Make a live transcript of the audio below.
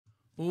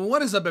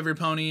What is up,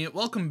 everypony?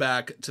 Welcome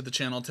back to the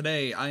channel.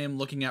 Today I am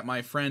looking at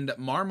my friend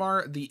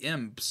Marmar the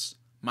Imp's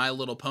My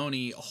Little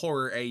Pony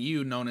Horror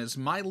AU, known as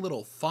My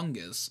Little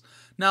Fungus.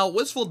 Now,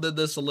 Wistful did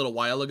this a little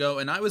while ago,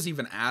 and I was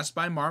even asked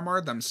by Marmar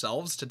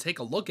themselves to take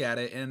a look at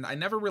it, and I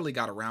never really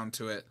got around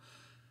to it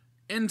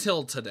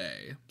until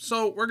today.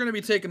 So we're going to be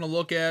taking a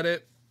look at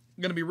it.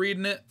 I'm going to be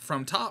reading it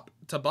from top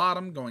to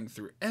bottom, going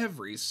through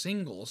every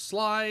single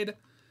slide,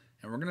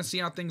 and we're going to see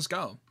how things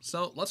go.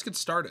 So let's get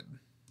started.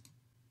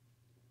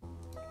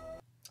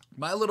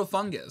 My Little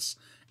Fungus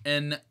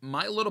and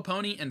My Little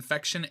Pony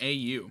Infection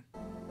AU.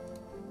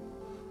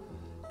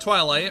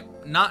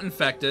 Twilight, not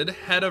infected,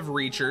 head of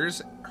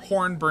reachers,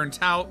 horn burnt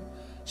out.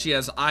 She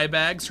has eye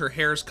bags, her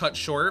hair's cut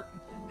short.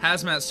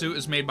 Hazmat suit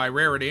is made by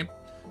Rarity.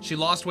 She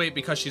lost weight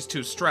because she's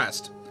too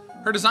stressed.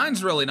 Her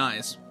design's really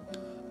nice.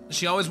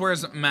 She always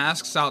wears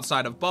masks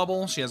outside of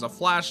Bubble. She has a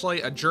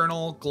flashlight, a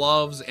journal,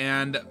 gloves,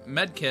 and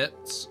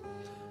medkits.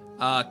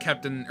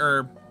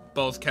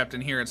 Both kept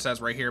in here, it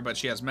says right here, but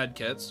she has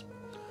medkits.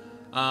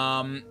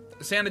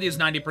 Sanity is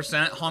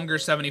 90%, hunger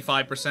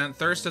 75%,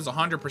 thirst is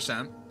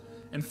 100%,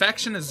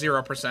 infection is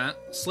 0%,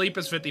 sleep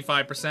is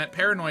 55%,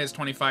 paranoia is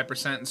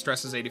 25%, and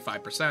stress is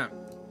 85%.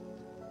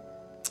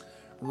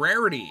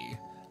 Rarity,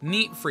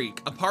 neat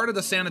freak, a part of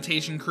the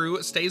sanitation crew,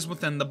 stays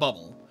within the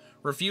bubble.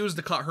 Refused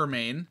to cut her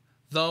mane,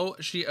 though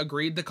she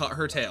agreed to cut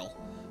her tail.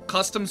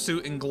 Custom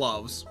suit and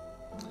gloves.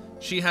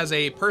 She has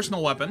a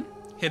personal weapon,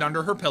 hid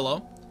under her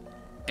pillow.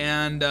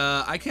 And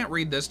I can't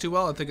read this too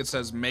well. I think it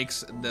says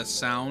makes this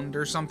sound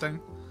or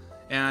something.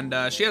 And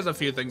she has a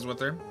few things with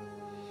her.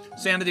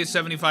 Sanity is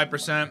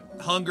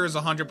 75%, hunger is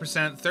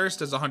 100%,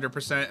 thirst is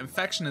 100%,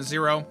 infection is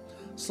 0,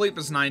 sleep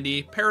is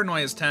 90,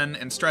 paranoia is 10,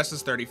 and stress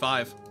is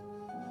 35.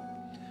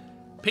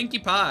 Pinkie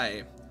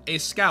Pie, a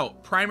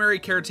scout, primary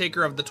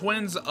caretaker of the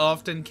twins,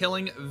 often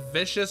killing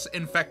vicious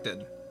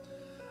infected.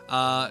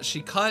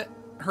 She cut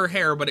her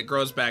hair, but it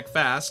grows back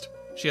fast.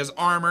 She has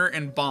armor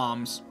and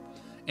bombs.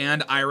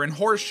 And iron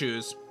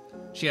horseshoes.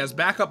 She has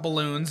backup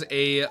balloons,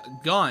 a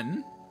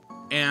gun,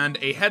 and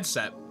a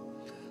headset.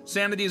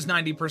 Sanity is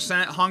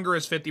 90%, hunger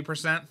is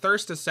 50%,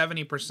 thirst is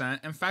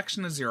 70%,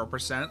 infection is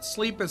 0%,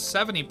 sleep is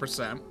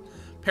 70%,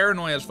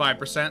 paranoia is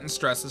 5%, and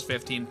stress is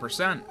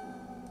 15%.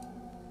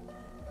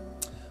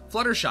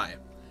 Fluttershy,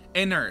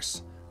 a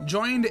nurse.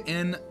 Joined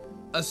in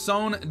a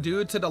zone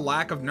due to the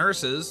lack of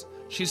nurses,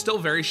 she's still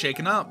very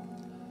shaken up.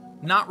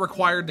 Not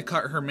required to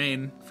cut her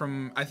mane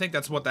from, I think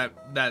that's what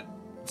that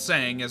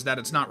saying is, that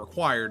it's not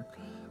required.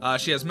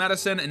 She has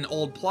medicine, an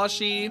old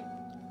plushie,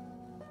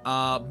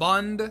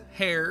 bund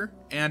hair,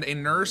 and a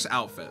nurse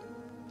outfit.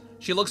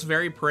 She looks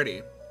very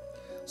pretty.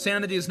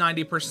 Sanity is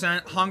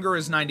 90%, hunger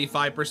is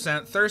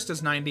 95%, thirst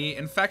is 90,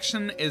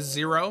 infection is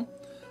 0,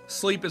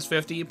 sleep is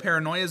 50,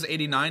 paranoia is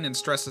 89, and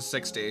stress is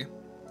 60.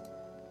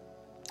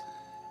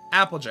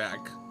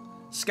 Applejack.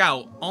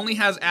 Scout, only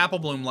has apple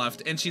bloom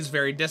left, and she's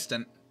very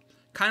distant.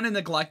 Kinda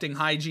neglecting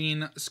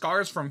hygiene,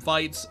 scars from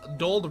fights,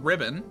 dulled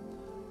ribbon,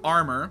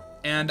 armor,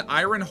 and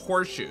iron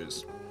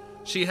horseshoes.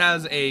 She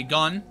has a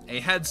gun, a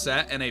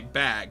headset, and a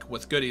bag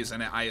with goodies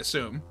in it, I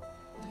assume,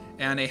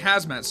 and a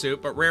hazmat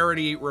suit, but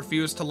Rarity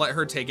refused to let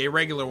her take a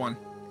regular one.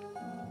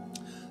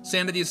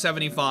 Sanity is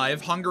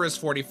 75, hunger is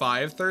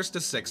 45, thirst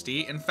is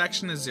 60,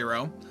 infection is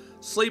 0,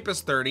 sleep is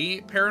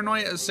 30,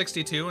 paranoia is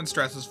 62, and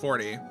stress is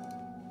 40.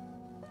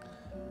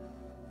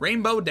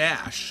 Rainbow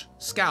Dash.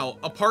 Scout,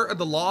 a part of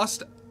the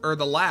last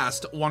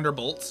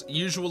Wonderbolts,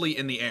 usually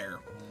in the air.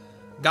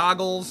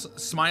 Goggles,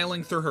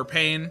 smiling through her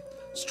pain,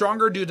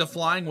 stronger due to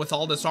flying with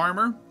all this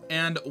armor,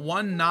 and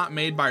one not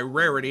made by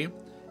Rarity,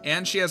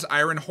 and she has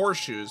iron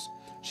horseshoes.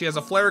 She has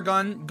a flare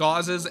gun,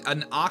 gauzes,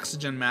 an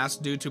oxygen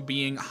mask due to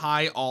being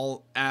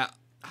at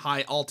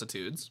high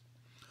altitudes.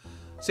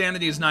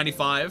 Sanity is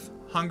 95,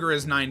 hunger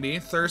is 90,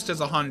 thirst is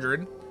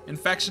 100,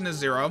 infection is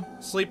 0,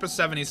 sleep is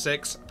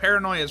 76,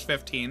 paranoia is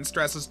 15,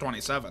 stress is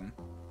 27.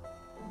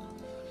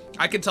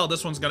 I can tell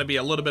this one's going to be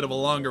a little bit of a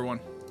longer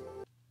one.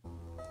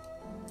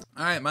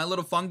 Alright, My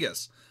Little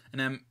Fungus,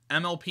 an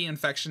MLP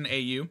Infection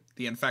AU,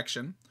 the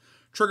infection.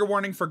 Trigger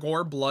warning for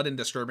gore, blood, and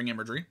disturbing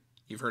imagery.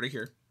 You've heard it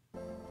here.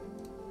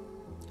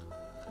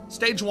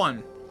 Stage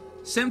 1.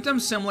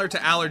 Symptoms similar to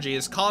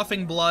allergies,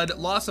 coughing, blood,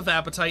 loss of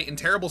appetite, and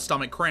terrible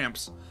stomach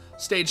cramps.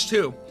 Stage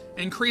 2.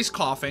 Increased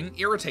coughing,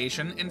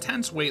 irritation,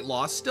 intense weight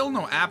loss, still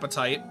no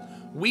appetite.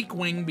 Weak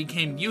wing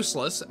became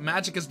useless,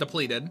 magic is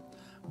depleted.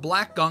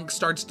 Black gunk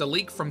starts to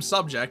leak from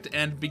subject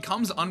and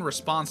becomes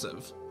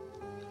unresponsive.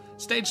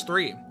 Stage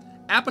 3.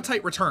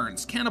 Appetite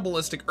returns,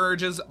 cannibalistic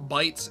urges,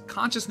 bites,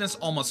 consciousness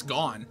almost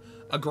gone,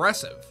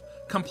 aggressive,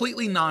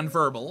 completely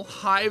nonverbal,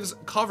 hives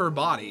cover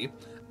body,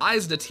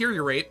 eyes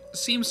deteriorate,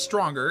 seems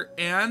stronger,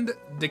 and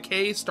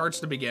decay starts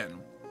to begin.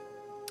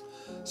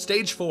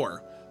 Stage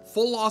 4.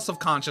 Full loss of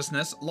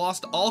consciousness,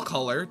 lost all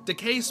color,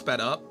 decay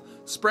sped up,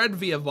 spread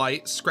via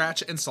bite,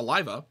 scratch, and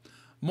saliva,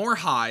 more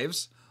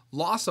hives,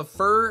 loss of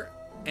fur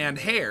and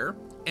hair,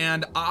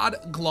 and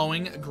odd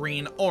glowing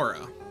green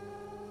aura.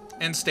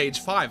 And stage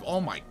 5, oh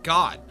my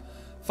god.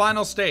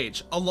 Final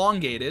stage,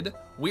 elongated,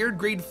 Weird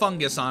green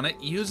fungus on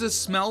it. Uses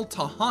smell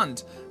to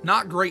hunt.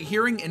 Not great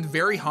hearing and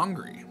very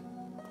hungry.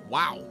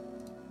 Wow.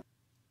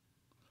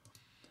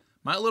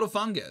 My Little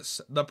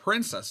Fungus. The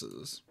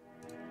princesses.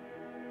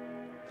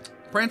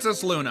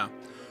 Princess Luna.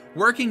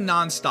 Working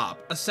non-stop.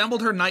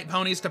 Assembled her night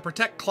ponies to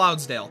protect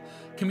Cloudsdale.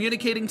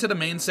 Communicating to the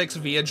main six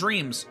via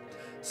dreams.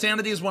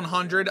 Sanity is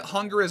 100,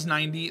 hunger is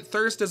 90,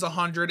 thirst is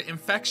 100,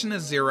 infection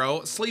is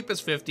 0, sleep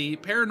is 50,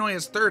 paranoia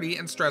is 30,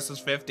 and stress is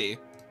 50.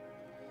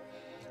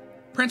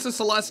 Princess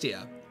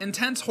Celestia.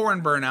 Intense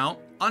horn burnout,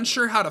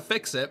 unsure how to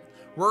fix it,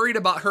 worried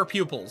about her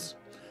pupils.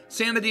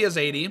 Sanity is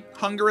 80,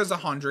 hunger is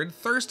 100,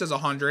 thirst is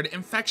 100,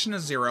 infection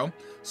is 0,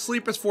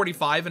 sleep is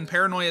 45, and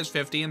paranoia is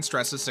 50, and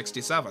stress is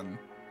 67.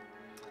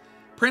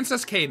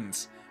 Princess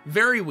Cadence.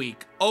 Very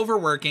weak,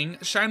 overworking,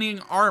 shining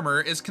armor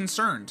is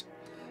concerned.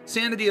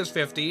 Sanity is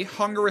 50,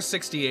 hunger is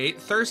 68,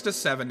 thirst is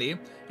 70,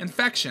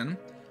 infection.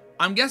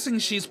 I'm guessing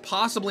she's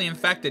possibly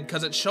infected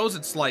because it shows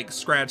it's like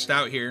scratched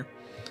out here.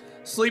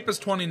 Sleep is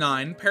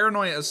 29,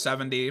 paranoia is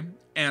 70,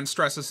 and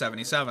stress is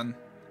 77.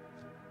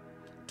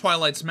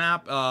 Twilight's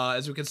map,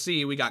 as we can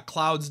see, we got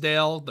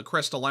Cloudsdale, the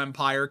Crystal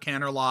Empire,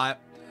 Canterlot.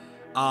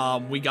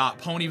 We got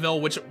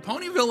Ponyville, which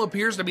Ponyville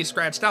appears to be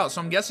scratched out,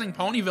 so I'm guessing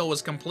Ponyville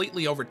was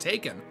completely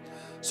overtaken.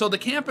 So the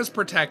camp is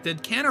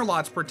protected,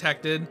 Canterlot's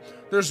protected,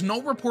 there's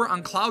no report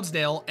on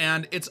Cloudsdale,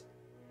 and it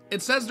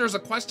says there's a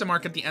question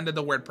mark at the end of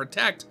the word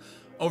protect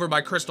over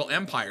by Crystal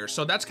Empire.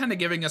 So that's kind of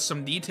giving us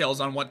some details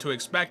on what to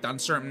expect on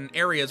certain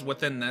areas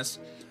within this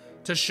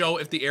to show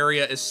if the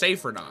area is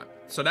safe or not.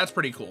 So that's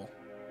pretty cool.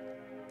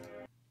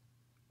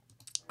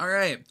 All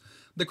right,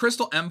 the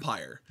Crystal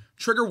Empire.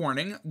 Trigger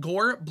warning,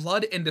 gore,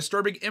 blood, and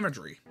disturbing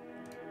imagery.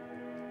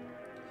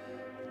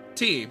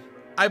 T.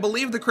 I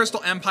believe the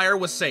Crystal Empire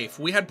was safe.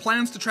 We had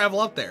plans to travel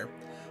up there,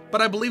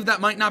 but I believe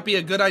that might not be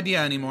a good idea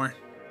anymore.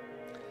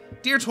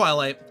 Dear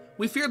Twilight,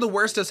 we fear the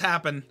worst has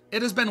happened.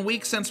 It has been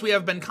weeks since we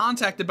have been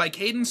contacted by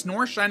Cadence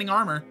nor Shining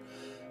Armor.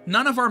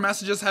 None of our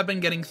messages have been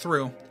getting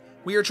through.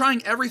 We are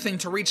trying everything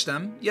to reach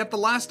them, yet the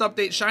last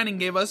update Shining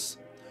gave us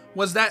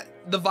was that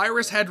the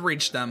virus had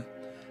reached them.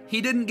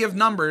 He didn't give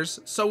numbers,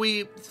 so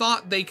we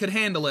thought they could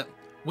handle it.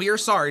 We are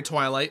sorry,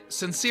 Twilight.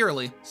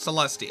 Sincerely,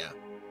 Celestia.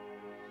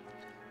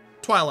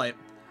 Twilight.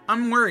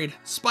 I'm worried.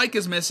 Spike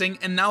is missing,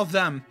 and now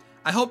them.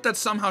 I hope that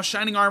somehow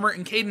Shining Armor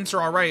and Cadence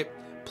are alright.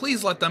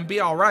 Please let them be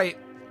alright.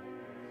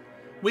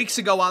 Weeks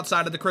ago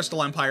outside of the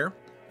Crystal Empire,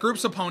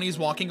 groups of ponies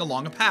walking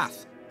along a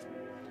path.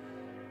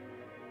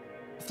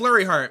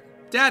 Flurry Heart.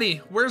 Daddy,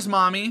 where's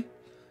Mommy?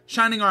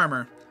 Shining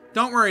Armor.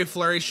 Don't worry,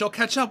 Flurry, she'll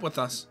catch up with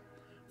us.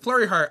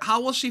 Flurry Heart,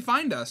 how will she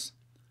find us?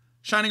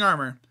 Shining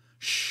Armor.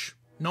 Shh,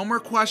 no more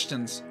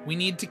questions. We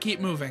need to keep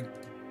moving.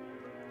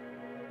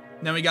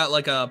 Then we got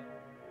like a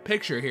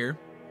picture here.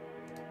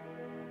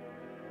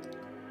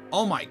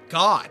 Oh my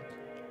god.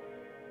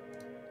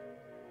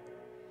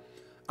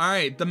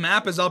 Alright, the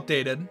map is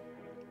updated.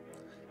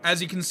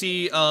 As you can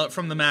see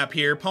from the map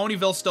here,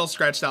 Ponyville's still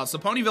stretched out, so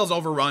Ponyville's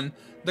overrun.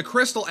 The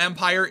Crystal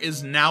Empire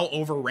is now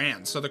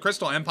overran, so the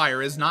Crystal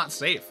Empire is not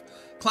safe.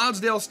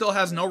 Cloudsdale still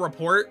has no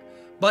report,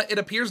 but it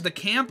appears the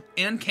camp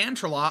and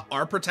Canterlot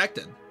are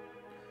protected.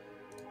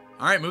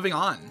 Alright, moving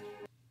on.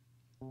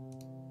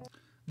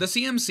 The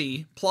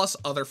CMC plus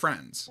other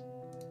friends.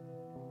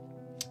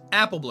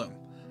 Apple Bloom.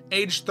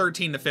 Age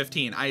 13 to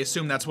 15, I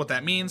assume that's what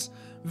that means.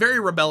 Very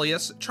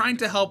rebellious, trying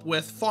to help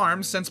with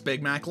farms since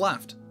Big Mac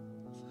left.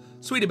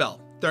 Sweetie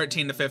Belle,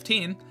 13 to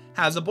 15,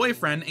 has a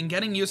boyfriend and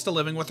getting used to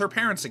living with her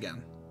parents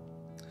again.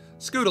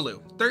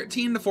 Scootaloo,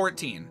 13 to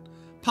 14,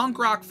 punk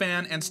rock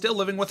fan and still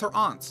living with her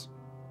aunts.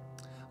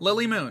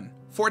 Lily Moon,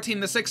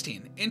 14 to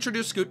 16,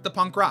 introduced Scoot to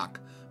punk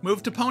rock,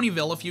 moved to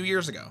Ponyville a few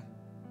years ago.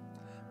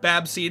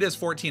 Babseed is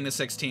 14 to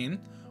 16,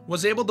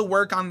 was able to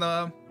work on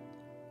the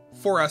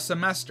for a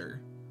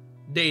semester.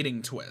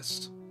 Dating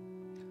twist.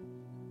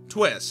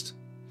 Twist.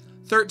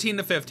 13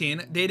 to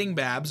 15, dating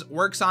Babs,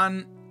 works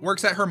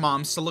at her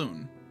mom's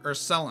saloon. Or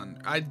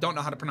salon. I don't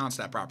know how to pronounce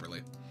that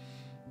properly.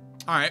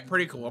 Alright,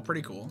 pretty cool,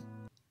 pretty cool.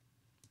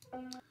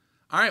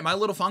 Alright, My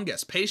Little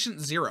Fungus. Patient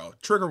 0.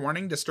 Trigger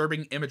warning,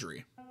 disturbing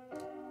imagery.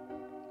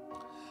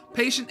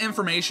 Patient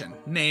information.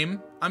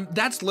 Name.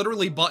 That's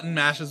literally Button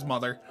Mash's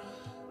mother.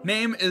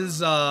 Name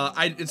is,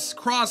 it's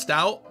crossed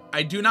out.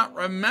 I do not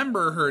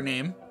remember her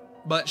name.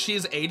 But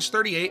she's age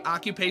 38,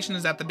 occupation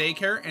is at the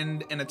daycare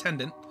and an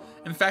attendant.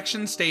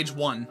 Infection stage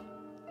 1.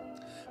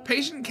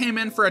 Patient came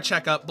in for a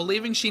checkup,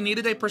 believing she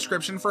needed a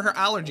prescription for her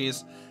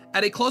allergies.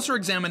 At a closer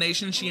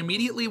examination, she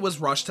immediately was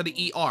rushed to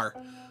the ER.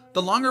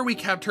 The longer we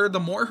kept her, the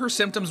more her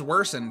symptoms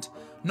worsened.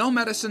 No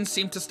medicine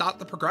seemed to stop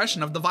the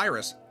progression of the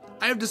virus.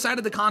 I have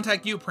decided to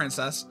contact you,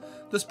 Princess,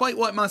 despite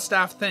what my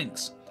staff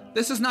thinks.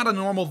 This is not a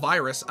normal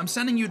virus. I'm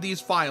sending you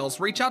these files.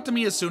 Reach out to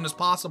me as soon as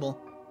possible.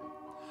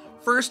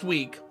 First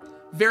week.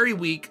 Very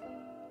weak,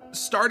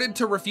 started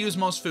to refuse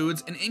most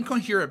foods and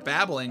incoherent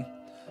babbling.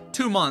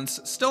 2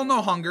 months, still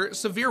no hunger,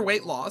 severe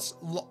weight loss,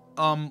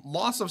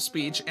 loss of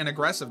speech, and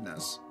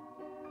aggressiveness.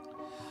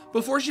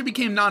 Before she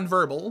became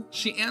nonverbal,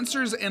 she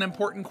answers an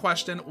important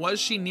question, was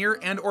she near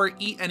and or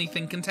eat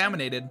anything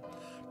contaminated?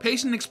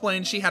 Patient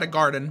explained she had a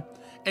garden.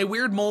 A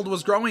weird mold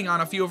was growing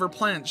on a few of her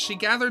plants. She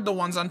gathered the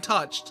ones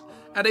untouched.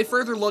 At a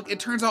further look, it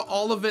turns out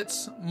all of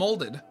it's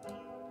molded.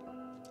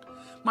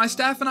 My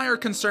staff and I are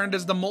concerned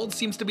as the mold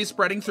seems to be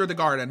spreading through the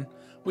garden.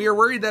 We are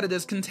worried that it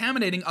is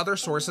contaminating other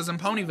sources in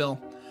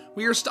Ponyville.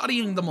 We are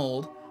studying the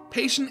mold.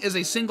 Patient is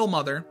a single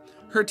mother.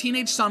 Her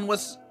teenage son,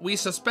 we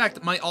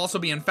suspect, might also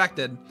be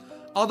infected.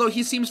 Although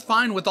he seems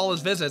fine with all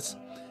his visits.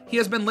 He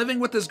has been living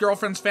with his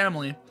girlfriend's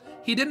family.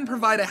 He didn't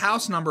provide a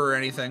house number or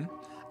anything.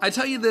 I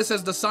tell you this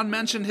as the son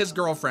mentioned his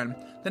girlfriend.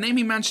 The name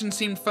he mentioned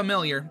seemed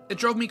familiar. It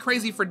drove me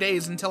crazy for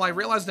days until I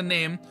realized the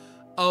name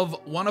of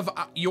one of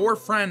your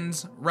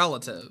friend's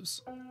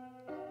relatives.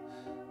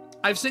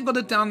 I've singled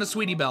it down to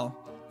Sweetie Belle.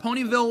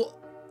 Ponyville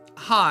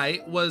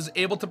High was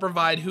able to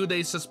provide who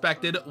they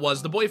suspected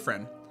was the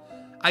boyfriend.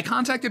 I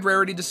contacted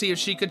Rarity to see if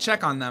she could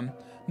check on them.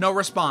 No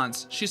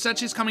response. She said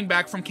she's coming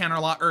back from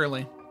Canterlot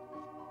early.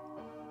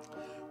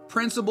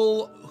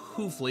 Principal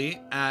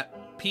Hoofley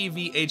at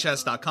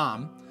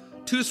pvhs.com.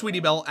 To Sweetie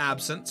Belle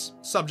absence.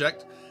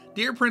 Subject: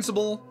 Dear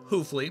Principal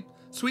Hoofley,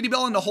 Sweetie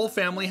Belle and the whole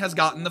family has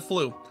gotten the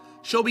flu.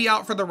 She'll be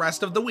out for the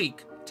rest of the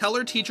week. Tell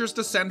her teachers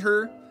to send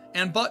her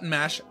and Button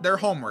Mash their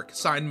homework.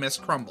 Signed, Miss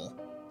Crumble.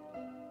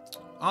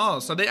 Oh,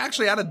 so they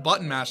actually added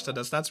Button Mash to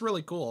this. That's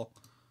really cool.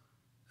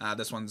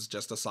 This one's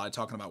just a side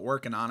talking about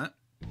working on it.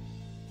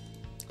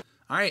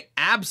 Alright,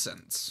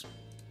 absence.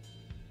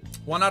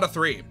 1 out of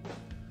 3.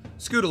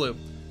 Scootaloo.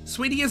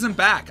 Sweetie isn't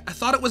back. I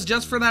thought it was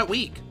just for that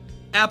week.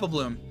 Apple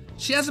Bloom.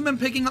 She hasn't been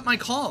picking up my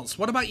calls.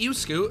 What about you,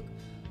 Scoot?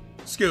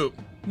 Scoot.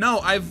 No,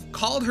 I've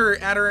called her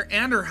at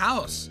her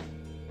house.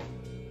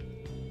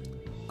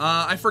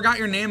 I forgot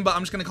your name, but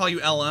I'm just gonna call you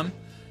LM.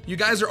 You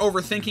guys are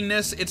overthinking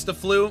this. It's the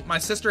flu my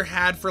sister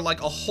had for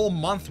like a whole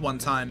month one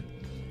time.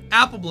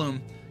 Apple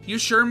Bloom. You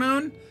sure,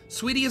 Moon?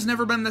 Sweetie has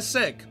never been this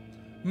sick.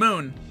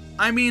 Moon.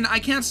 I mean, I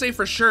can't say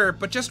for sure,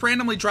 but just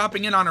randomly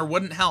dropping in on her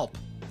wouldn't help.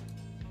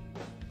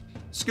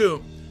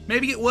 Scoot.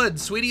 Maybe it would.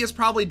 Sweetie is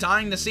probably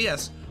dying to see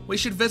us. We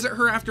should visit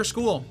her after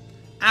school.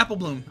 Apple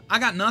Bloom. I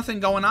got nothing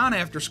going on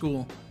after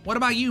school. What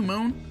about you,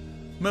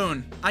 Moon?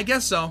 Moon. I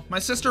guess so. My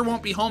sister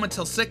won't be home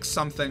until 6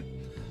 something.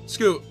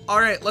 Scoot.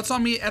 Alright, let's all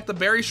meet at the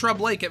Berry Shrub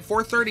Lake at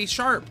 4:30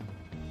 sharp.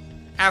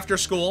 After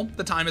school.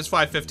 The time is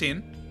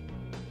 5:15.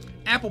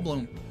 Apple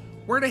Bloom.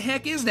 Where the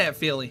heck is that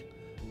filly?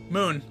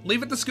 Moon.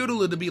 Leave it to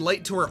Scootaloo to be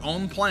late to her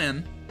own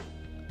plan.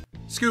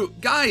 Scoot.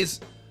 Guys!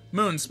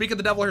 Moon. Speak of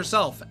the devil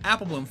herself.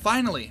 Apple Bloom.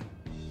 Finally.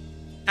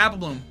 Apple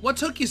Bloom. What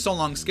took you so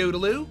long,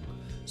 Scootaloo?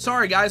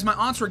 Sorry guys, my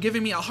aunts were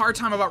giving me a hard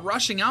time about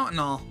rushing out and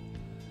all.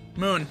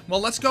 Moon.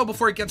 Well, let's go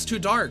before it gets too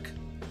dark.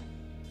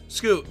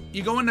 Scoot.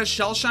 You going to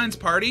Shellshine's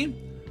party?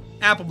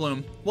 Apple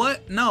Bloom.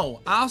 What?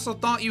 No. I also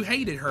thought you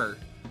hated her.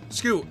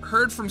 Scoot.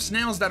 Heard from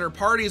Snails that her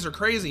parties are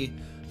crazy.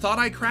 Thought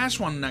I'd crash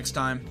one next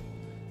time.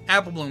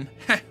 Apple Bloom.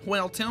 Heh,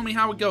 well, tell me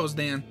how it goes,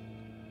 Dan.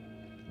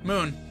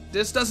 Moon.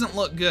 This doesn't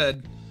look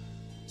good.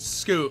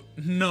 Scoot.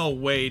 No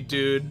way,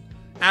 dude.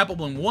 Apple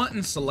Bloom. What in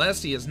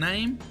Celestia's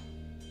name?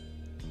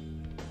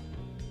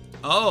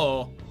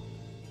 Oh.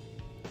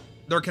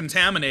 They're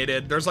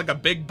contaminated. There's like a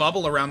big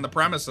bubble around the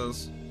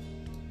premises.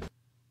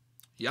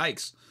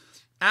 Yikes.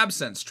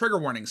 Absence. Trigger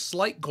warning.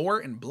 Slight gore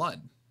and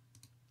blood.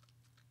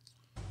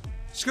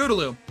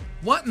 Scootaloo.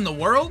 What in the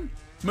world?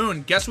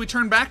 Moon. Guess we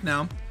turn back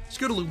now.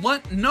 Scootaloo.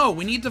 What? No,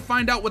 we need to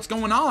find out what's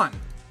going on.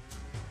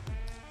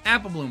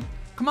 Apple Bloom.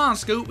 Come on,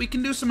 Scoot. We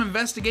can do some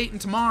investigating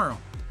tomorrow.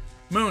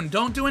 Moon.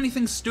 Don't do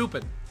anything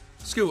stupid.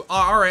 Scoot.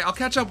 Alright, I'll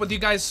catch up with you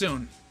guys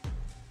soon.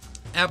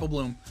 Apple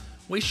Bloom.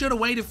 We should have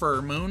waited for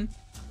her, Moon.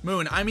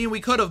 Moon. I mean, we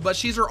could have, but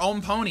she's her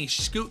own pony.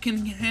 Scoot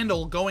can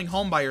handle going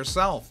home by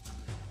herself.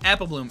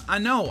 Apple Bloom. I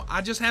know.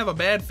 I just have a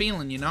bad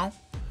feeling, you know?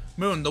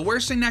 Moon. The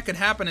worst thing that could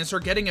happen is her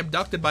getting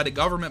abducted by the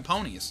government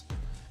ponies.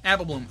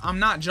 Apple Bloom. I'm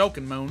not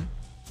joking, Moon.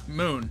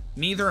 Moon.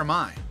 Neither am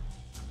I.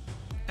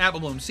 Apple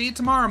Bloom. See you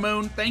tomorrow,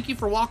 Moon. Thank you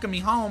for walking me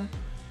home.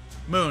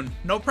 Moon.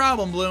 No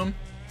problem, Bloom.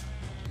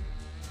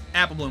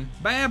 Apple Bloom.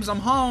 Babs, I'm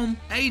home.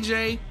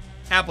 AJ.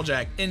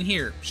 Applejack. In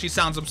here. She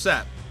sounds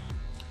upset.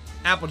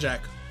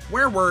 Applejack.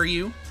 Where were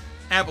you?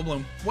 Apple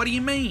Bloom. What do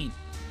you mean?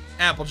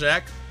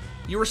 Applejack.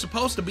 You were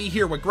supposed to be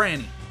here with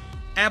Granny.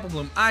 Apple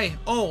Bloom.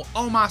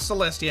 Oh my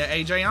Celestia,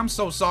 AJ. I'm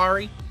so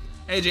sorry.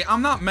 AJ,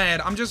 I'm not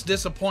mad. I'm just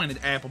disappointed,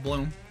 Apple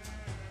Bloom.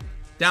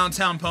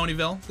 Downtown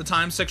Ponyville. The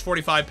time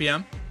 6:45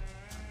 p.m.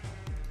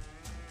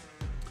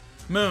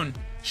 Moon.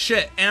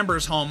 Shit,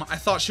 Amber's home. I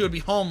thought she would be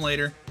home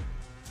later.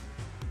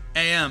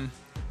 AM.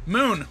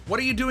 Moon, what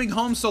are you doing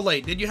home so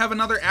late? Did you have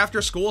another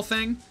after-school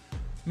thing?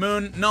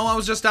 Moon, no, I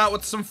was just out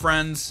with some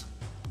friends.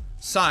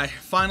 Sigh,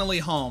 finally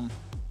home.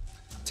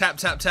 Tap,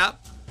 tap,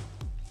 tap.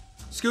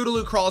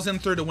 Scootaloo crawls in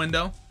through the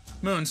window.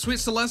 Moon, sweet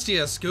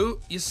Celestia,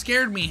 Scoot, you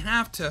scared me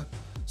half to.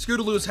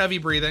 Scootaloo's heavy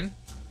breathing.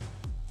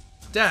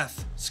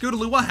 Death.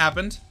 Scootaloo, what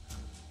happened?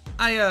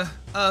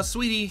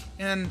 Sweetie,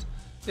 and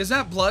is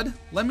that blood?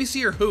 Let me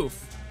see your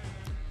hoof.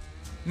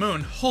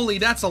 Moon, holy,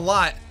 that's a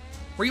lot.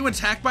 Were you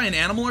attacked by an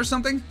animal or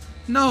something?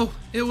 No,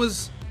 it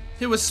was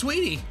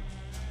Sweetie.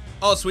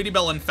 Oh, Sweetie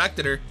Belle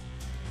infected her.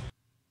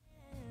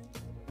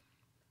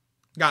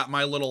 got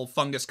my little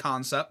fungus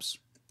concepts.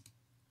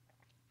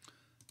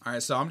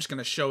 Alright, so I'm just going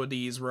to show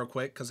these real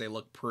quick because they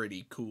look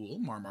pretty cool.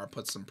 Marmar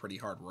put some pretty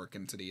hard work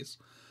into these.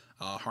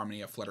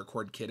 Harmony of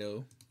Fluttercord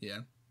Kiddo. Yeah.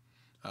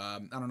 I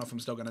don't know if I'm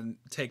still going to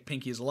take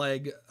Pinky's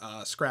leg.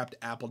 Scrapped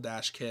Apple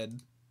Dash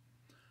Kid.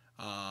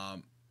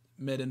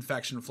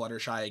 Mid-infection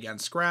Fluttershy again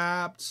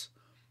scrapped.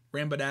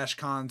 Rainbow Dash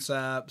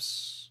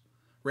concepts.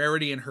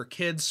 Rarity and her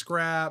kids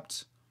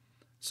scrapped.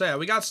 So yeah,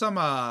 we got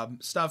some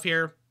stuff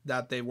here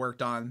that they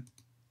worked on.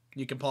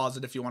 You can pause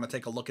it if you want to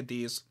take a look at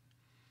these.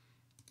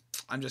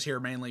 I'm just here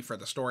mainly for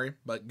the story,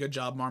 but good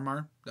job,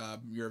 Marmar.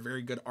 You're a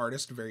very good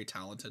artist, very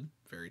talented,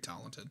 very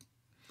talented.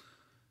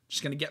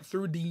 Just going to get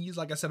through these.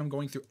 Like I said, I'm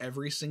going through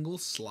every single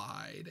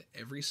slide,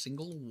 every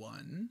single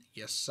one.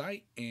 Yes,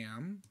 I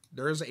am.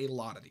 There's a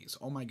lot of these.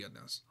 Oh my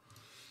goodness.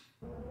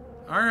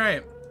 All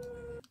right.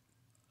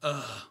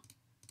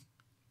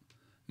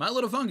 My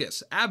Little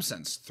Fungus,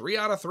 Absence, 3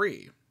 out of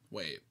 3.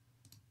 Wait.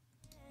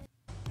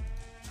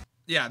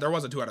 Yeah, there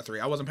was a 2 out of 3.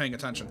 I wasn't paying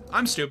attention.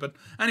 I'm stupid.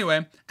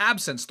 Anyway,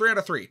 Absence, 3 out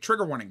of 3.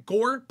 Trigger warning,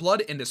 gore,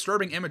 blood, and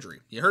disturbing imagery.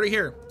 You heard it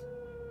here.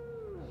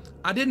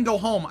 I didn't go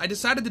home. I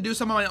decided to do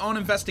some of my own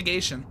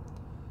investigation.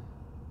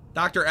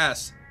 Dr.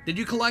 S, did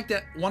you collect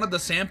one of the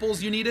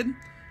samples you needed?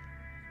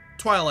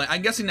 Twilight,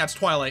 I'm guessing that's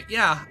Twilight.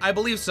 Yeah, I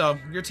believe so.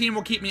 Your team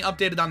will keep me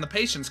updated on the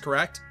patients,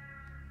 correct?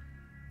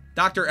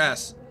 Dr.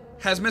 S,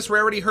 has Miss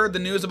Rarity heard the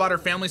news about her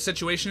family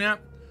situation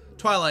yet?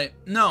 Twilight,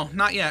 no,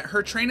 not yet.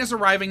 Her train is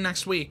arriving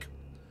next week.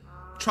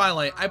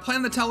 Twilight, I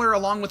plan to tell her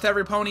along with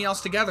every pony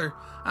else together.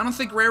 I don't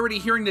think Rarity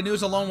hearing the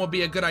news alone will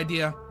be a good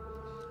idea.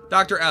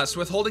 Dr. S,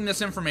 withholding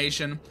this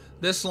information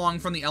this long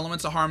from the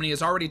elements of harmony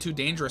is already too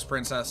dangerous,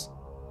 Princess.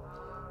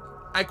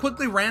 I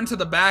quickly ran to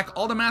the back.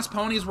 All the masked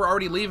ponies were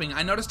already leaving.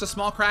 I noticed a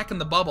small crack in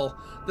the bubble.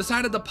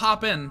 Decided to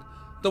pop in.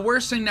 The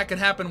worst thing that could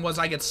happen was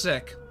I get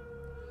sick.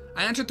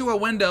 I entered through a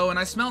window and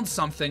I smelled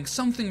something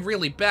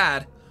really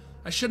bad.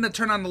 I shouldn't have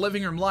turned on the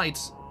living room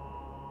lights.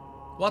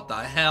 What the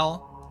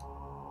hell?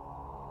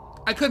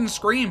 I couldn't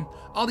scream.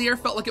 All the air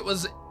felt like it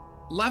was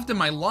left in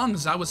my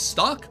lungs. I was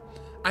stuck.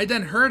 I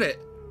then heard it.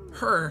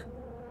 Her.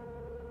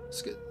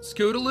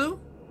 Scootaloo?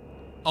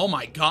 Oh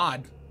my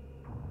god.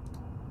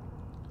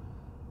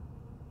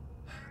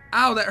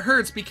 Ow, that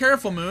hurts. Be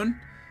careful, Moon.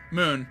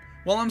 Moon.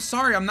 Well, I'm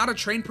sorry. I'm not a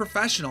trained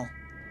professional.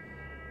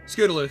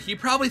 Scootaloo, you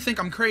probably think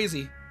I'm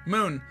crazy.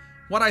 Moon.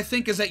 What I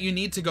think is that you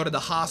need to go to the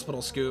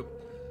hospital, Scoot.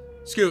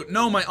 Scoot.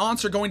 No, my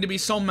aunts are going to be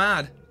so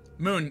mad.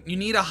 Moon. You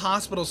need a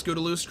hospital,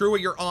 Scootaloo. Screw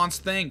what your aunts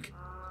think.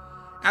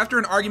 After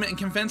an argument and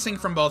convincing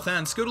from both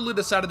ends, Scootaloo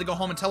decided to go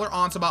home and tell her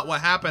aunts about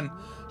what happened.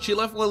 She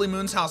left Lily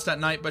Moon's house that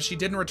night, but she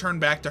didn't return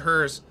back to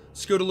hers.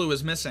 Scootaloo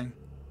is missing.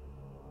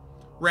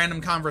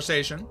 Random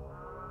conversation.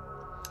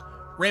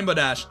 Rainbow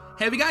Dash.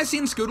 Hey, have you guys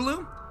seen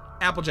Scootaloo?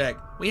 Applejack.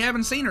 We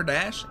haven't seen her,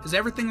 Dash. Is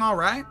everything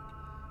alright?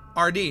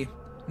 RD.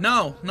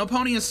 No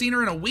pony has seen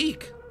her in a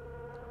week.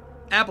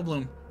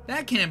 Applebloom.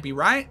 That can't be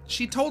right.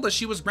 She told us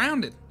she was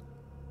grounded.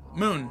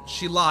 Moon.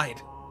 She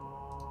lied.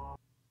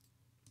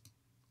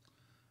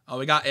 Oh,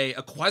 we got a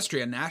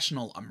Equestria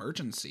national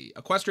emergency.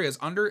 Equestria is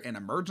under an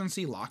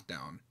emergency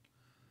lockdown.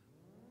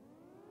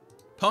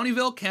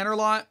 Ponyville,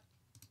 Canterlot,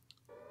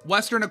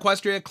 Western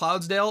Equestria,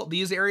 Cloudsdale.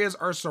 These areas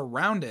are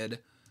surrounded.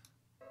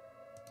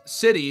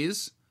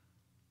 Cities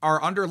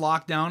are under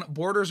lockdown.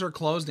 Borders are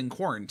closed in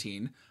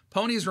quarantine.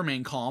 Ponies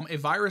remain calm. A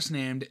virus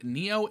named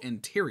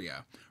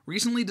Neoenteria,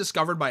 recently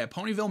discovered by a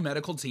Ponyville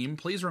medical team.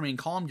 Please remain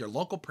calm. Your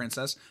local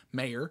princess,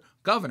 mayor,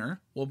 governor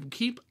will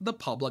keep the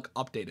public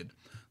updated.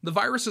 The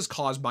virus is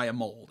caused by a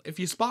mold. If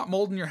you spot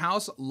mold in your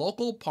house,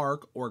 local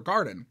park, or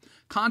garden,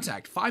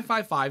 contact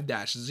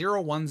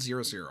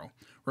 555-0100.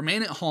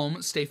 Remain at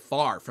home. Stay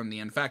far from the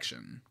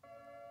infection.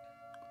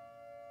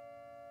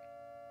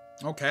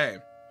 Okay.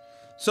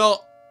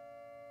 So,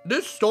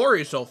 this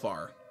story so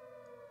far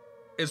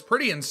is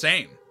pretty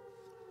insane.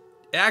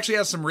 It actually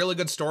has some really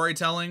good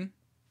storytelling.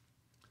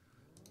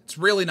 It's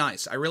really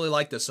nice. I really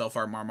like this so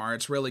far, Marmar.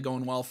 It's really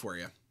going well for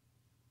you.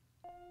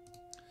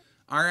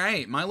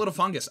 Alright, My Little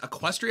Fungus,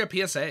 Equestria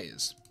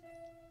PSAs.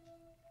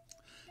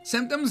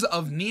 Symptoms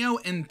of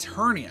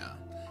Neoenteria.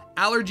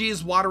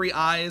 Allergies, watery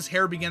eyes,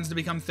 hair begins to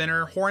become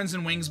thinner, horns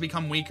and wings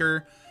become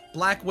weaker,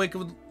 black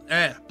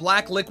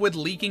liquid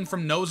leaking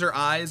from nose or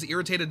eyes,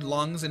 irritated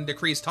lungs, and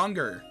decreased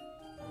hunger.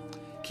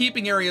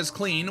 Keeping areas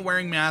clean,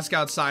 wearing mask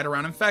outside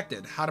around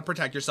infected. How to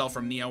protect yourself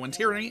from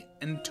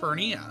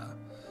Neoenteria.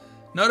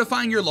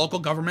 Notifying your local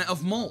government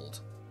of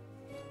mold.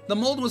 The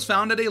mold was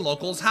found at a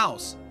local's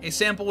house. A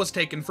sample was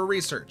taken for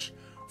research.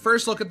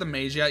 First look at the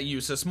Magia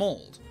Usis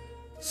mold.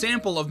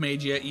 Sample of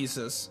Magia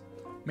Usis.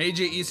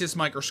 Magia Usis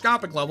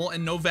microscopic level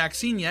and no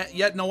vaccine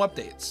yet no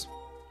updates.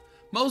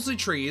 Mostly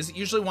trees,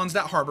 usually ones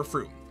that harbor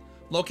fruit.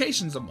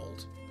 Locations of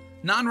mold.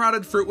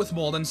 Non-rotted fruit with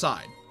mold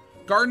inside.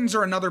 Gardens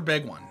are another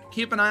big one.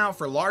 Keep an eye out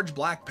for large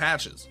black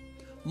patches.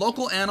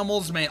 Local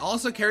animals may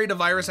also carry the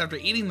virus after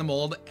eating the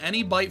mold.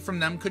 Any bite from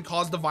them could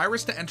cause the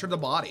virus to enter the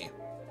body.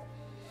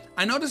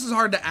 I know this is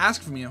hard to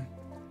ask from you.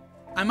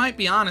 I might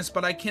be honest,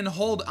 but I can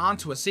hold on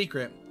to a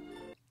secret.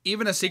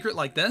 Even a secret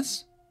like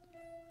this?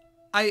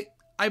 I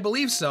I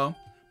believe so,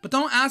 but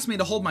don't ask me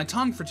to hold my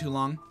tongue for too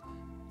long.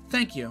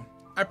 Thank you.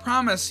 I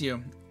promise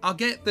you, I'll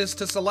get this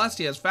to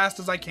Celestia as fast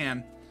as I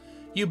can.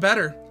 You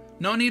better.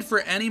 No need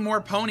for any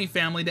more pony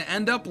family to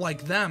end up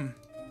like them.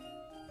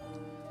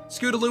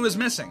 Scootaloo is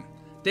missing.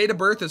 Date of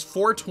birth is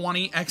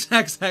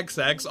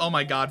 420XXXX. Oh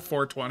my god,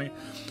 420.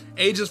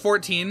 Age is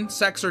 14.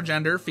 Sex or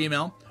gender,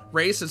 female.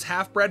 Race is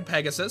half-bred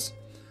Pegasus.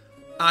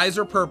 Eyes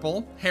are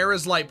purple. Hair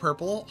is light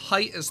purple.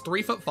 Height is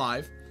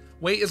 3'5".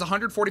 Weight is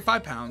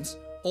 145 pounds.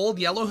 Old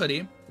yellow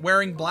hoodie.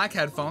 Wearing black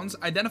headphones.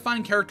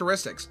 Identifying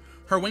characteristics.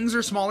 Her wings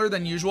are smaller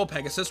than usual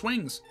Pegasus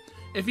wings.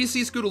 If you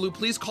see Scootaloo,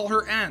 please call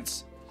her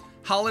Ants.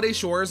 Holiday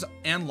Shores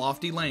and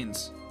Lofty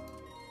Lanes.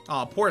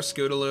 Aw, poor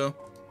Scootaloo.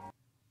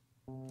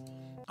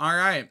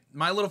 Alright,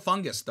 My Little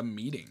Fungus, the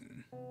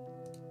meeting.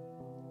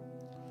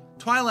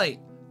 Twilight,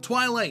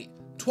 Twilight,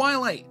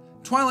 Twilight,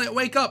 Twilight,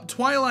 wake up,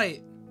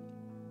 Twilight.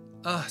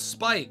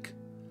 Spike.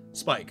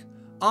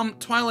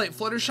 Twilight,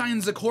 Fluttershy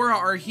and Zecora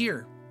are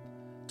here.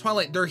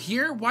 Twilight, they're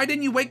here? Why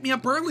didn't you wake me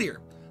up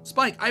earlier?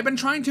 Spike, I've been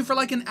trying to for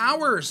like an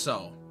hour or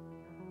so.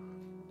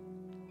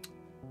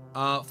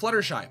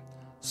 Fluttershy.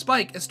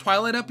 Spike, is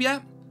Twilight up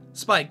yet?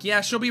 Spike,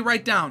 yeah, she'll be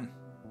right down.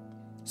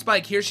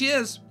 Spike, here she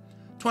is.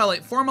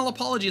 Twilight, formal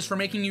apologies for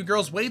making you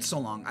girls wait so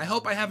long. I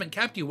hope I haven't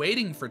kept you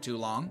waiting for too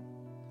long.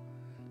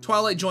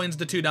 Twilight joins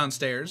the two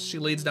downstairs. She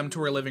leads them to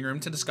her living room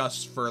to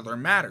discuss further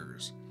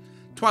matters.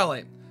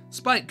 Twilight,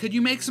 Spike, could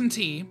you make some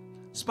tea?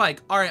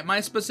 Spike, alright, my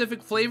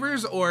specific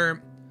flavors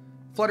or...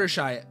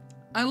 Fluttershy,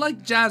 I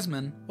like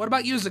jasmine. What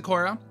about you,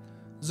 Zecora?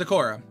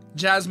 Zecora,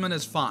 jasmine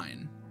is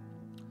fine.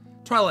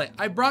 Twilight,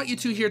 I brought you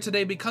two here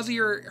today because of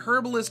your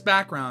herbalist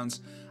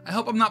backgrounds. I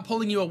hope I'm not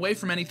pulling you away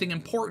from anything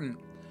important.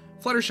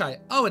 Fluttershy,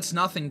 oh, it's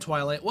nothing,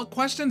 Twilight. What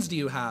questions do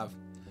you have?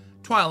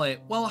 Twilight,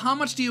 well, how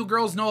much do you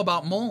girls know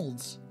about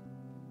molds?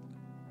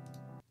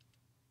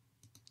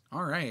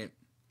 Alright.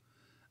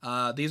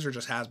 These are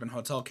just Has-Been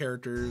Hotel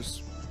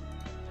characters.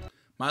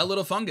 My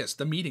Little Fungus,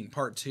 The Meeting,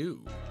 Part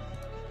 2.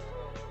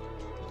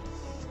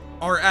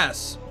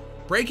 RS.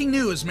 Breaking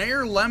news,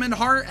 Mayor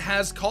Lemonheart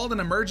has called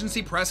an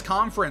emergency press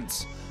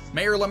conference.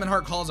 Mayor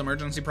Lemonheart calls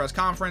emergency press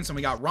conference, and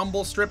we got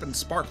Rumble, Strip, and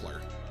Sparkler.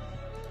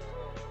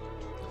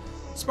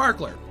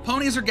 Sparkler.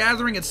 Ponies are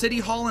gathering at City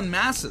Hall in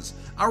masses.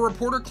 Our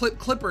reporter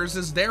Clippers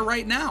is there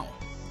right now.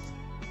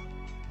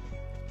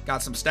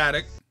 Got some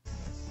static.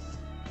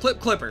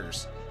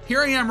 Clippers.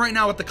 Here I am right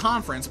now at the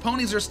conference.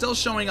 Ponies are still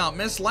showing up.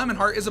 Miss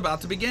Lemonheart is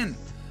about to begin.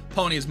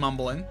 Ponies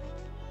mumbling.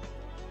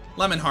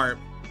 Lemonheart.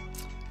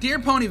 Dear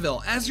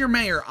Ponyville, as your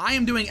mayor, I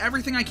am doing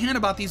everything I can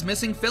about these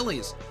missing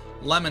fillies.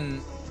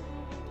 LM.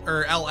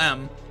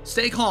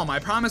 Stay calm. I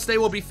promise they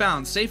will be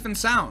found safe and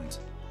sound.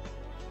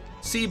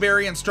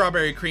 Seaberry and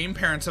Strawberry Cream,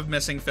 parents of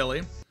missing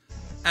filly.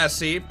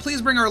 SC,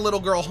 please bring our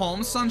little girl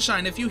home.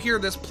 Sunshine, if you hear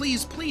this,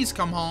 please, please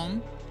come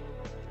home.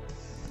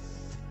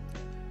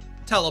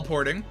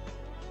 Teleporting.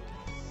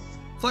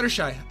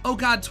 Fluttershy, oh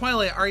god,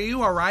 Twilight, are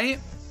you alright?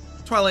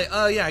 Twilight,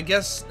 yeah, I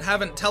guess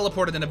haven't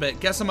teleported in a bit.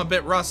 Guess I'm a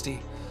bit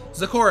rusty.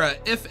 Zecora,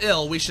 if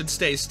ill, we should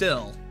stay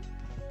still.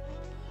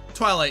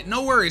 Twilight,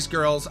 no worries,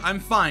 girls.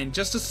 I'm fine,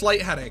 just a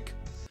slight headache.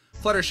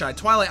 Fluttershy,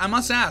 Twilight, I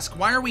must ask,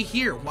 why are we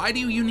here? Why do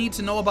you need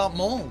to know about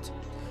mold?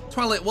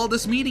 Twilight, well,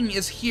 this meeting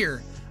is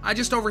here. I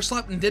just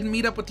overslept and didn't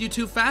meet up with you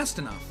two fast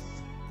enough.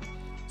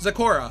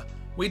 Zecora,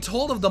 we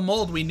told of the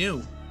mold we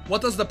knew.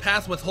 What does the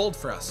path withhold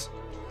for us?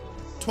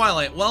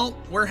 Twilight, well,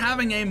 we're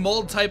having a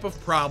mold type of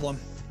problem.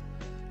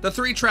 The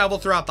three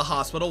traveled throughout the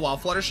hospital while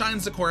Fluttershy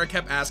and Zecora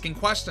kept asking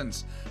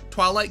questions.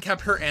 Twilight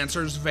kept her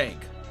answers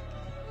vague.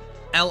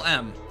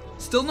 LM,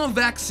 still no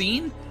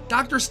vaccine?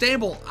 Dr.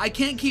 Stable, I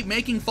can't keep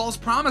making false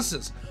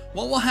promises.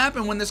 What will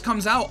happen when this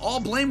comes out? All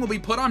blame will be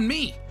put on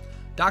me.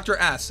 Dr.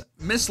 S,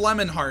 Miss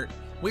Lemonheart,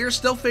 we are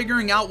still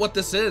figuring out what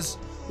this is.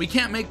 We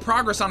can't make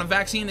progress on a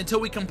vaccine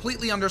until we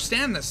completely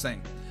understand this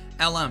thing.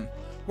 LM,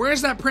 where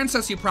is that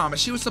princess you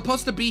promised? She was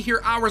supposed to be here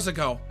hours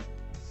ago.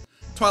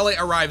 Twilight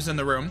arrives in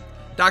the room.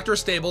 Dr.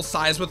 Stable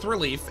sighs with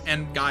relief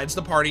and guides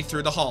the party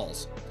through the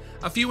halls.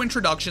 A few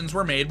introductions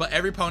were made, but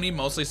every pony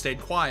mostly stayed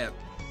quiet.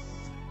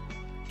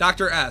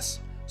 Dr. S,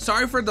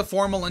 sorry for the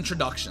formal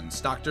introductions.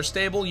 Dr.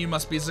 Stable, you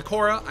must be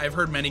Zecora. I've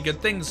heard many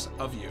good things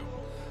of you.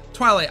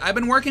 Twilight, I've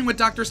been working with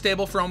Dr.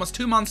 Stable for almost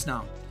 2 months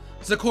now.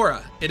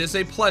 Zecora, it is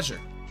a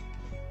pleasure.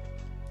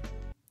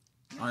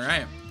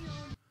 Alright.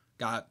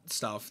 Got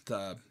stuff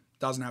that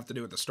doesn't have to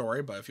do with the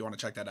story, but if you want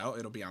to check that out,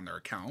 it'll be on their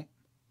account.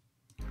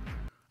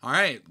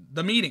 Alright,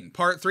 The Meeting,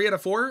 Part 3 out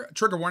of 4.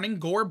 Trigger warning,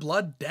 gore,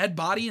 blood, dead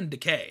body, and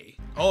decay.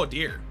 Oh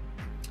dear.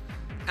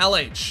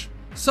 LH.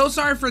 So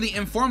sorry for the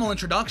informal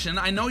introduction.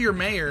 I know your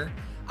mayor.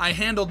 I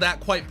handled that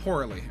quite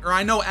poorly. Or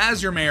I know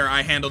as your mayor,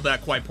 I handled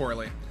that quite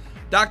poorly.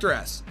 Dr.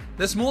 S.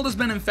 This mold has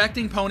been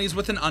infecting ponies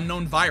with an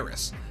unknown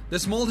virus.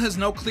 This mold has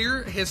no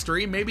clear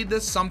history. Maybe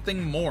this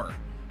something more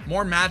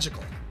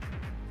magical.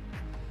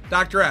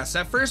 Dr. S.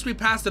 At first we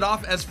passed it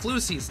off as flu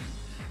season.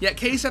 Yet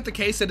case after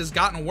case it has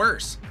gotten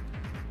worse.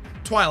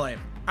 Twilight.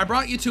 I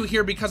brought you two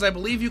here because I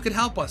believe you could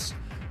help us.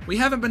 We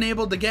haven't been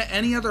able to get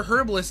any other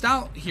herbalist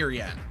out here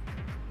yet.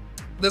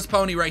 This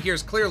pony right here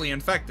is clearly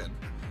infected.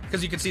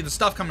 because you can see the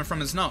stuff coming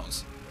from his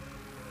nose.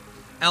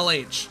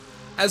 LH.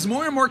 As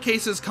more and more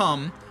cases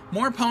come,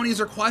 more ponies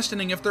are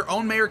questioning if their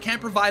own mayor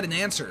can't provide an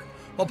answer,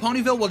 while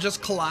Ponyville will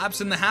just collapse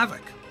into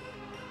havoc.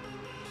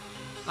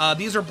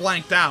 These are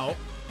blanked out.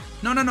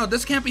 No,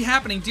 this can't be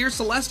happening. Dear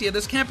Celestia,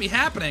 this can't be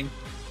happening.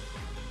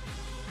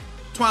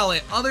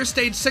 Twilight, other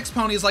stage 6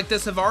 ponies like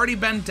this have already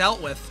been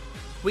dealt with.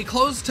 We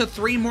closed to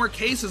 3 more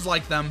cases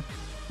like them.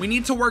 We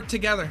need to work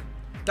together.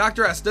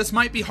 Dr. S, this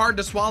might be hard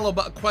to swallow,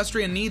 but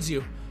Equestrian needs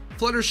you.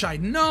 Fluttershy,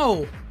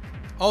 no!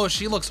 Oh,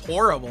 she looks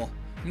horrible.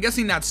 I'm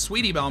guessing that's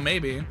Sweetie Belle,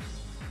 maybe.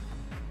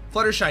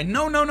 Fluttershy,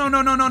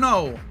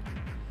 no.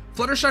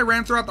 Fluttershy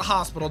ran throughout the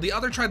hospital. The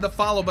other tried to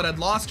follow, but had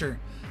lost her.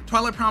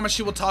 Twilight promised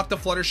she will talk to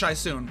Fluttershy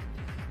soon.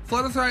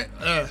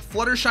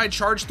 Fluttershy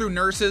charged through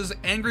nurses,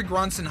 angry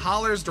grunts, and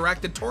hollers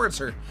directed towards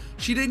her.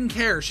 She didn't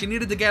care. She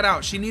needed to get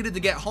out. She needed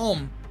to get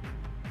home.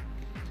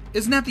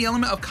 Isn't that the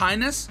element of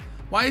kindness?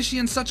 Why is she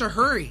in such a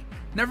hurry?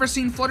 Never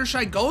seen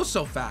Fluttershy go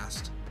so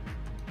fast.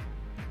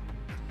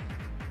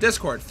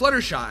 Discord,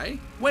 Fluttershy?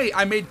 Wait,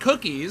 I made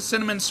cookies.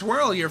 Cinnamon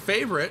Swirl, your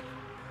favorite.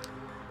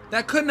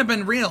 That couldn't have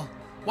been real.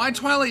 Why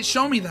Twilight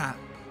show me that?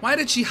 Why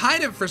did she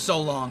hide it for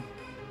so long?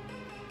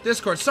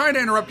 Discord, sorry to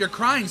interrupt your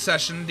crying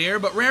session, dear,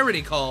 but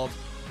Rarity called.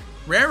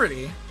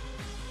 Rarity?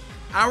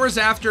 Hours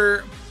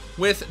after,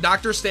 with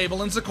Dr.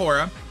 Stable and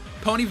Zecora,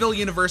 Ponyville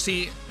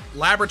University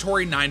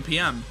Laboratory, 9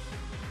 p.m.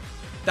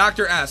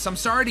 Dr. S, I'm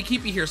sorry to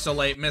keep you here so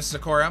late, Miss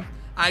Zecora.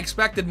 I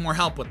expected more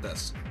help with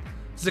this.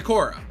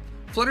 Zecora,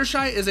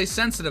 Fluttershy is a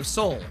sensitive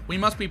soul. We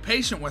must be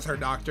patient with her,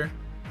 Doctor.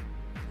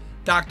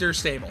 Dr.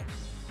 Stable,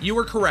 you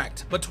were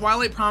correct, but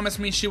Twilight promised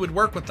me she would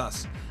work with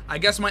us. I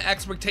guess my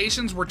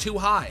expectations were too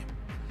high.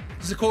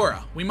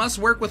 Zecora, we must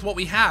work with what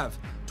we have.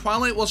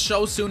 Twilight will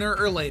show sooner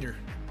or later.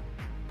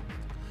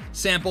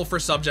 Sample for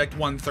subject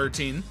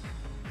 113.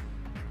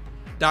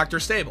 Dr.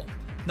 Stable,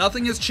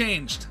 nothing has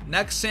changed.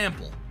 Next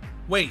sample.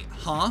 Wait,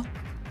 huh?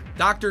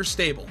 Dr.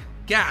 Stable,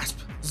 gasp,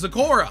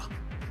 Zecora!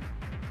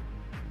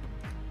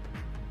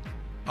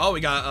 Oh,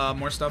 we got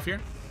more stuff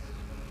here.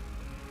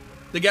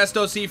 The guest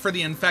OC for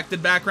the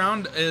infected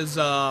background is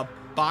a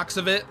box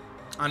of it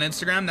on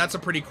Instagram. That's a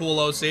pretty cool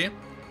OC.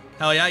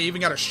 Hell yeah, you even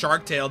got a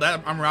shark tail.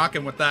 I'm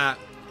rocking with that.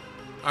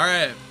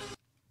 Alright.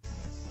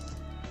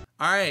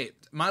 Alright,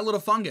 My Little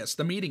Fungus,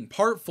 The Meeting,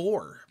 Part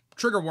 4.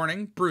 Trigger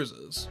warning,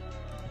 bruises.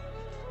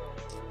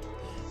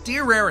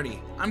 Dear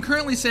Rarity, I'm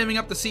currently saving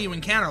up to see you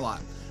in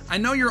Canterlot. I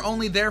know you're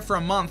only there for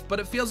a month, but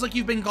it feels like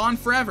you've been gone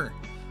forever.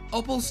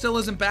 Opal still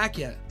isn't back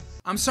yet.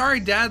 I'm sorry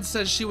Dad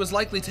says she was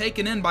likely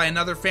taken in by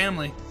another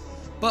family.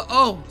 But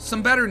oh,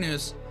 some better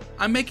news.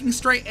 I'm making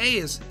straight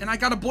A's, and I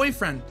got a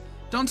boyfriend.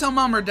 Don't tell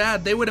Mom or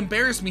Dad, they would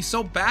embarrass me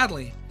so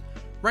badly.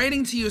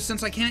 Writing to you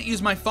since I can't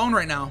use my phone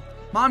right now.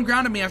 Mom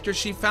grounded me after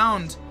she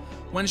found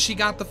when she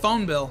got the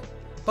phone bill.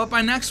 But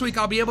by next week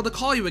I'll be able to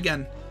call you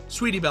again.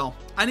 Sweetie Belle,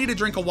 I need a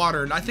drink of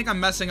water. I think I'm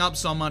messing up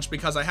so much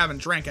because I haven't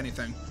drank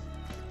anything.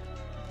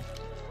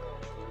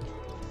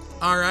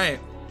 Alright.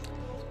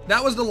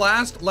 That was the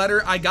last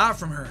letter I got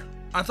from her.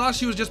 I thought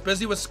she was just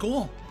busy with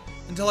school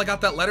until I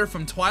got that letter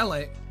from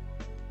Twilight.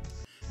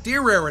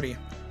 Dear Rarity,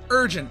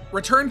 urgent,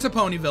 return to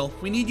Ponyville.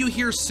 We need you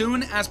here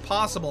soon as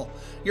possible.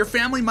 Your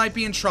family might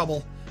be in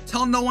trouble.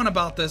 Tell no one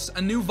about this.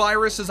 A new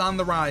virus is on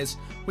the rise.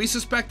 We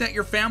suspect that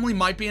your family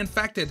might be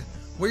infected.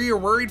 We are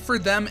worried for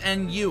them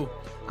and you.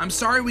 I'm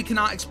sorry we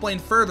cannot explain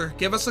further.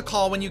 Give us a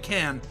call when you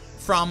can.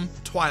 From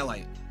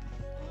Twilight.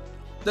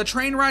 The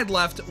train ride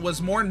left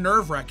was more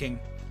nerve-wracking.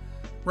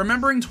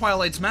 Remembering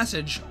Twilight's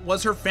message,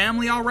 was her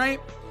family alright?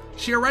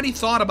 She already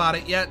thought about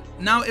it, yet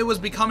now it was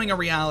becoming a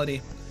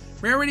reality.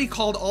 Rarity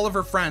called all of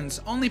her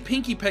friends. Only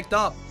Pinkie picked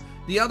up.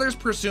 The others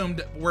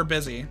presumed were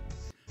busy.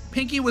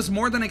 Pinkie was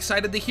more than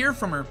excited to hear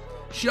from her.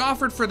 She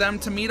offered for them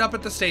to meet up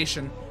at the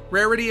station.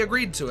 Rarity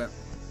agreed to it.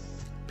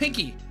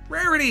 Pinkie,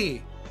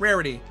 Rarity!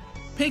 Rarity,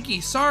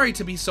 Pinkie, sorry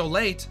to be so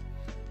late.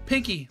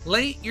 Pinkie,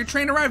 late? Your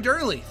train arrived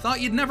early. Thought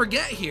you'd never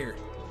get here.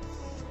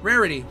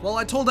 Rarity, well,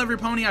 I told every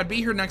pony I'd be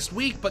here next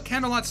week, but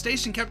Canterlot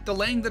Station kept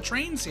delaying the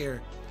trains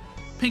here.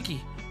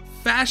 Pinkie,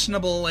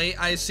 fashionable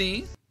late, I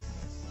see.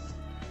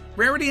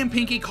 Rarity and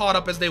Pinkie caught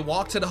up as they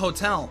walked to the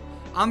hotel.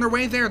 On their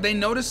way there, they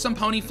noticed some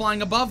pony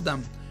flying above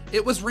them.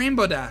 It was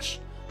Rainbow Dash.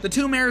 The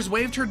two mares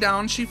waved her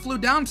down. She flew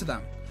down to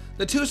them.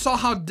 The two saw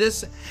how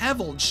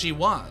disheveled she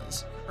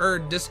was.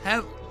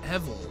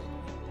 Disheveled.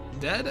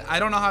 Dead? I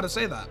don't know how to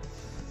say that.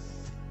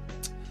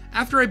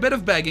 After a bit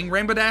of begging,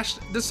 Rainbow Dash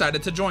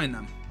decided to join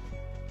them.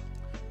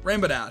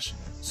 Rainbow Dash,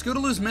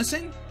 Scootaloo's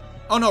missing?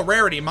 Oh no,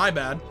 Rarity, my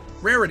bad.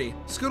 Rarity,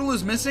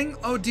 Scootaloo's missing?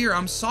 Oh dear,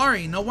 I'm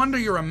sorry. No wonder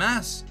you're a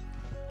mess.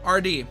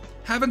 RD,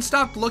 haven't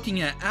stopped looking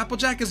yet.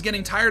 Applejack is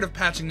getting tired of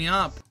patching me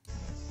up.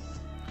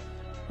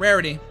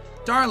 Rarity,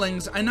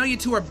 darlings, I know you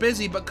two are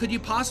busy, but could you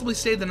possibly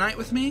stay the night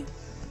with me?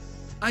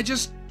 I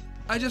just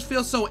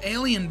feel so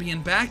alien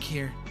being back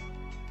here.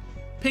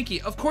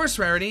 Pinkie, of course,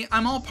 Rarity.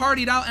 I'm all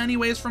partied out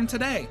anyways from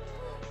today.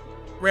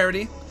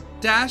 Rarity,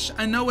 Dash,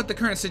 I know with the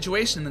current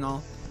situation and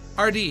all.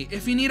 RD,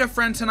 if you need a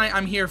friend tonight,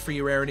 I'm here for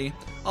you, Rarity.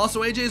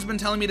 Also, AJ's been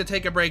telling me to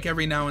take a break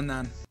every now and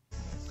then.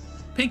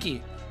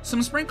 Pinkie,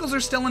 Some sprinkles are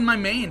still in my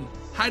mane.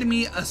 Hiding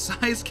me a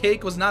size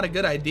cake was not a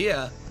good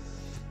idea.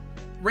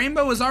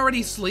 Rainbow is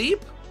already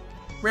asleep?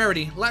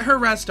 Rarity, let her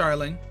rest,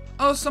 darling.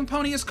 Oh, some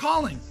pony is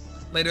calling.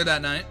 Later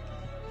that night.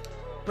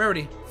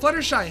 Rarity,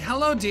 Fluttershy,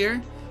 hello,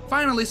 dear.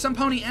 Finally, some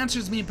pony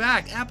answers me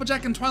back.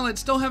 Applejack and Twilight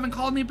still haven't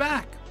called me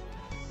back.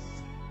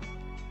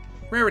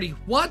 Rarity,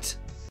 what?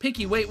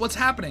 Pinky, wait, what's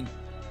happening?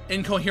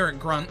 Incoherent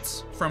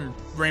grunts from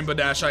Rainbow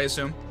Dash, I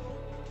assume.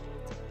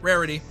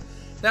 Rarity,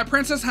 that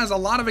princess has a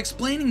lot of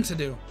explaining to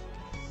do.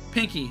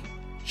 Pinky,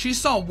 she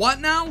saw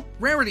what now?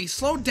 Rarity,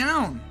 slow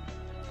down.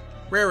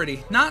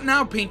 Rarity, not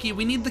now, Pinky.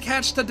 We need the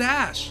catch to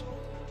dash.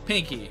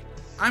 Pinky,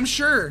 I'm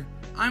sure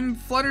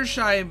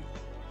Fluttershy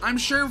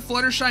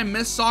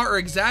missaw or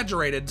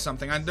exaggerated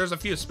something. There's a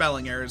few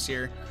spelling errors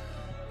here.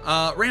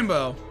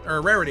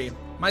 Rarity,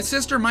 my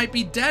sister might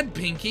be dead,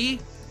 Pinky.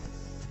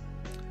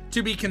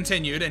 To be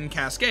continued in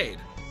Cascade.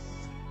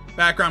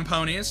 Background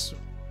ponies.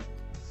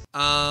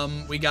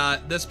 We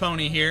got this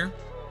pony here.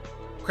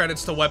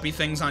 Credits to Weppy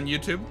Things on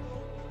YouTube.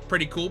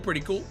 Pretty cool, pretty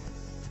cool.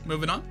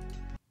 Moving on.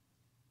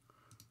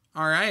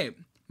 Alright.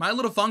 My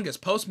Little Fungus,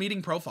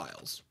 post-meeting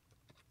profiles.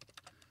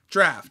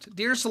 Draft.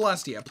 Dear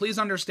Celestia, please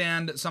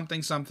understand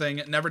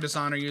something, never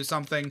dishonor you,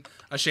 something,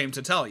 ashamed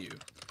to tell you.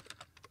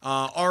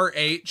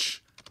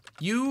 RH,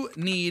 you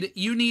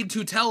need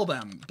to tell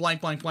them,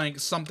 blank, blank, blank,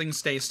 something,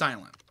 stay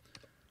silent.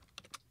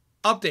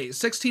 Update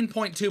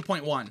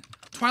 16.2.1.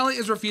 Twilight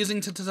is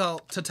refusing to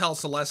tell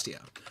Celestia.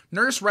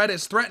 Nurse Red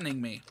is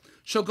threatening me.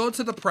 She'll go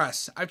to the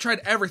press. I've tried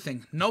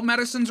everything. No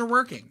medicines are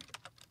working.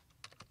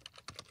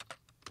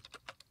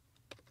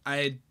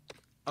 It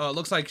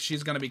looks like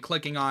she's going to be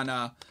clicking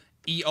on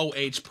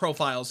EOH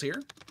profiles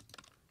here.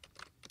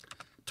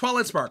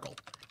 Twilight Sparkle.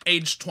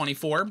 Age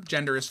 24.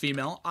 Gender is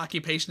female.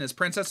 Occupation is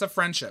Princess of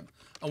Friendship.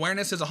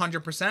 Awareness is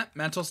 100%.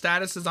 Mental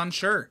status is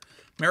unsure.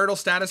 Marital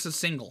status is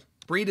single.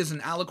 Breed is an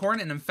alicorn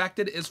and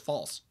infected is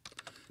false.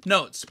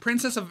 Notes.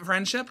 Princess of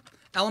Friendship.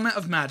 Element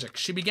of magic.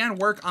 She began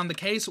work on the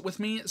case with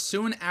me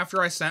soon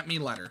after I sent me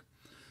letter.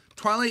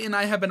 Twilight and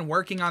I have been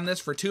working on this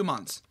for 2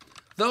 months.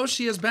 Though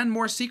she has been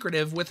more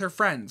secretive with her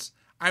friends,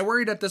 I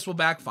worry that this will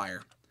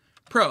backfire.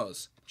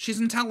 Pros. She's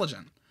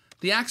intelligent.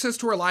 The access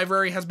to her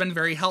library has been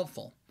very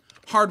helpful.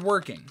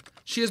 Hardworking.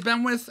 She has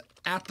been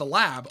at the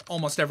lab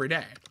almost every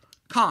day.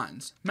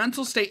 Cons.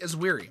 Mental state is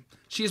weary.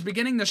 She is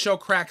beginning to show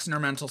cracks in her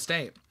mental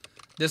state.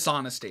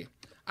 Dishonesty.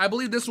 I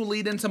believe this will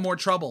lead into more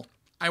trouble.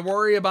 I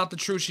worry about the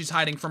truth she's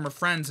hiding from her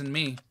friends and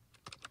me.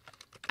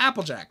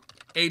 Applejack.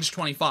 Age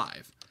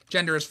 25.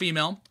 Gender is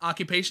female.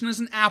 Occupation is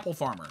an apple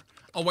farmer.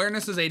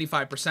 Awareness is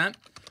 85%.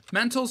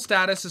 Mental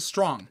status is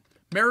strong.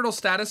 Marital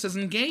status is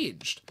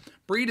engaged.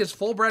 Breed is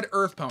full-bred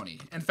earth pony.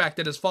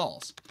 Infected is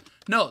false.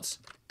 Notes.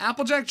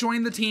 Applejack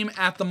joined the team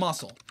at the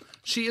muscle.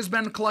 She has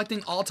been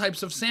collecting all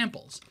types of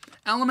samples.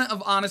 Element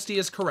of honesty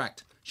is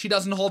correct. She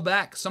doesn't hold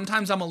back.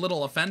 Sometimes I'm a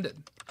little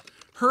offended.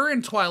 Her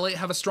and Twilight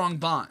have a strong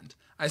bond.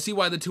 I see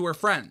why the two are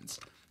friends.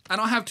 I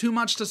don't have too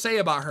much to say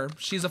about her.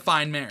 She's a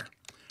fine mare.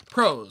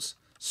 Pros.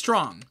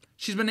 Strong.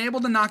 She's been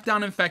able to knock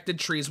down infected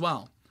trees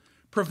well.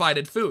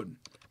 Provided food.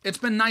 It's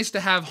been nice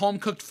to have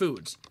home-cooked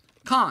foods.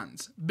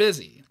 Cons.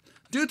 Busy.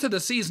 Due to the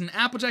season,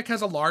 Applejack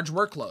has a large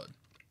workload.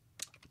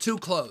 Too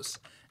close.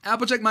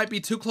 Applejack might be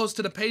too close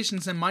to the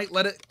patients and might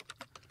let it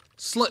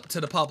slip to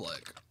the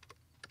public.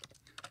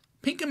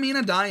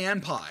 Pinkamena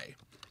Diane Pie.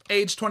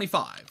 Age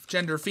 25.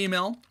 Gender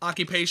female.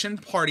 Occupation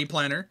party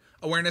planner.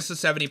 Awareness is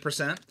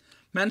 70%.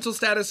 Mental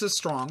status is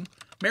strong.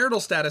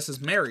 Marital status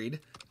is married.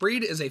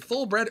 Breed is a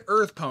full-bred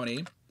earth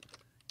pony.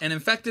 And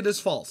infected is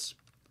false.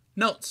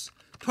 Notes.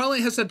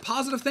 Twilight has said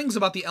positive things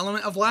about the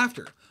element of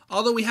laughter.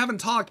 Although we haven't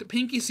talked,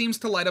 Pinky seems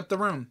to light up the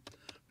room.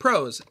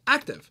 Pros.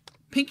 Active.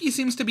 Pinky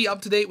seems to be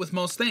up to date with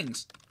most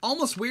things.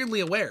 Almost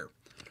weirdly aware.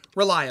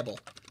 Reliable.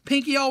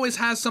 Pinky always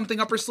has something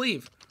up her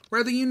sleeve.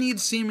 Whatever you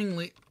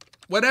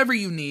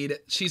need,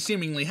 she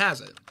seemingly has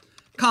it.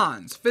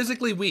 Cons.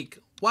 Physically weak.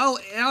 While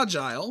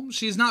agile,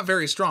 she's not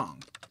very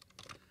strong.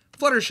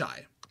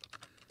 Fluttershy.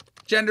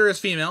 Gender is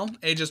female.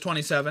 Age is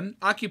 27.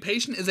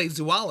 Occupation is a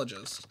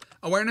zoologist.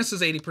 Awareness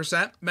is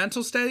 80%.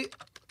 Mental state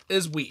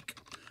is weak.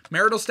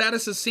 Marital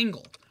status is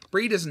single.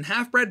 Breed is an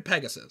half-bred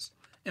Pegasus.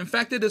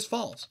 Infected is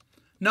false.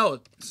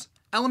 Notes.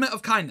 Element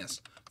of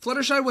kindness.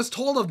 Fluttershy was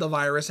told of the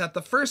virus. At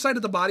the first sight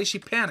of the body, she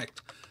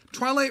panicked.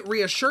 Twilight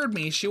reassured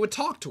me she would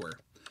talk to her.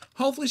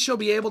 Hopefully she'll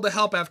be able to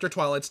help after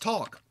Twilight's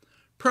talk.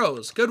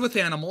 Pros. Good with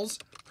animals.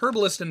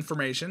 Herbalist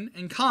information.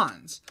 And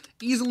cons.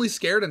 Easily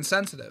scared and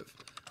sensitive.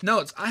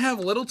 Notes. I have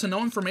little to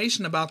no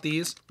information about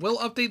these. Will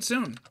update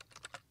soon.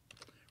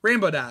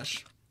 Rainbow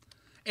Dash.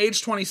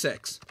 Age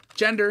 26.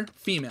 Gender.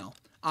 Female.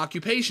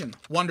 Occupation.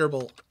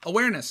 Wonderbolt.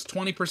 Awareness.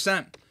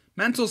 20%.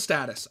 Mental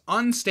status.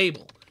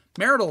 Unstable.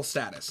 Marital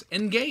status.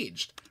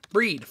 Engaged.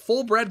 Breed.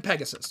 Full-bred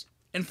Pegasus.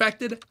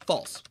 Infected.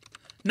 False.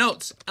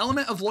 Notes.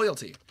 Element of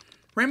loyalty.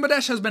 Rainbow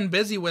Dash has been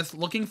busy with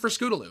looking for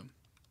Scootaloo.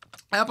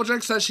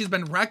 Applejack says she's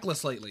been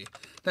reckless lately,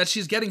 that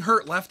she's getting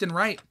hurt left and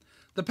right.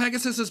 The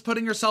Pegasus is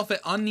putting herself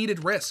at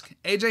unneeded risk.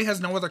 AJ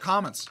has no other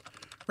comments.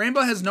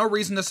 Rainbow has no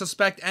reason to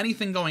suspect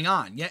anything going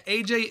on, yet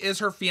AJ is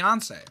her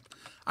fiancé.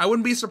 I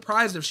wouldn't be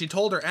surprised if she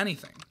told her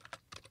anything.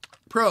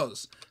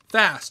 Pros.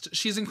 Fast.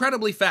 She's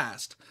incredibly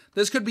fast.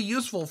 This could be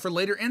useful for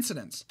later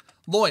incidents.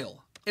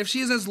 Loyal. If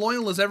she's as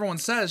loyal as everyone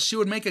says, she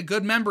would make a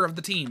good member of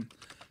the team.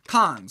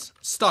 Cons.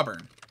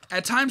 Stubborn.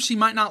 At times she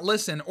might not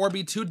listen or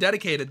be too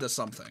dedicated to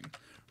something.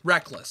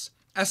 Reckless.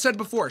 As said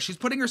before, she's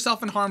putting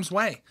herself in harm's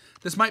way.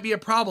 This might be a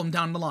problem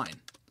down the line.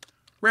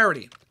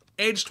 Rarity.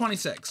 Age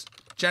 26.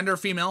 Gender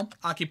female.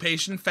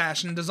 Occupation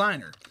fashion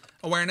designer.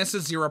 Awareness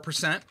is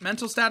 0%.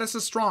 Mental status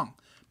is strong.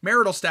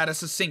 Marital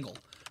status is single.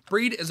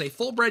 Breed is a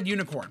full-bred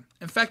unicorn.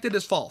 Infected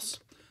is false.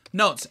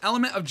 Notes.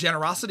 Element of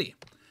generosity.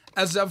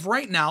 As of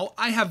right now,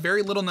 I have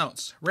very little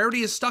notes.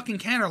 Rarity is stuck in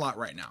Canterlot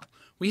right now.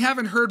 We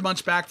haven't heard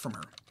much back from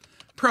her.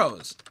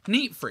 Pros.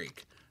 Neat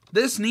freak.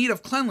 This need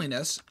of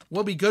cleanliness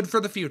will be good for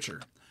the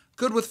future.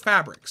 Good with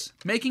fabrics.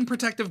 Making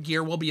protective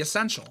gear will be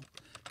essential.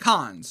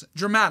 Cons.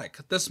 Dramatic.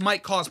 This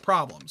might cause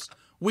problems.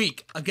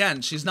 Weak.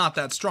 Again, she's not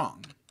that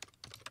strong.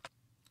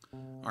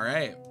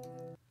 Alright.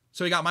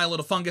 So we got My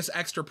Little Fungus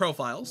extra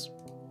profiles.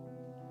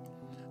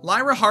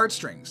 Lyra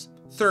Heartstrings.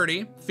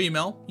 30.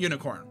 Female.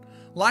 Unicorn.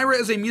 Lyra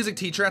is a music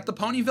teacher at the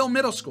Ponyville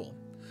Middle School.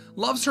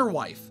 Loves her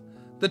wife.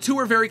 The two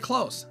are very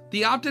close.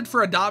 They opted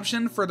for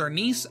adoption for their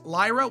niece.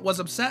 Lyra was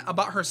upset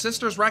about her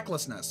sister's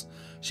recklessness.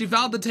 She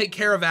vowed to take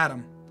care of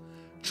Adam.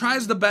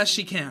 Tries the best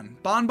she can.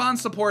 Bonbon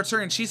supports her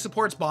and she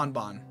supports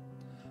Bonbon.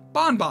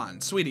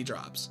 Bonbon, Sweetie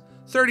Drops.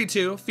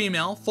 32,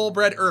 female,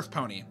 full-bred earth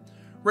pony.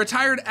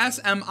 Retired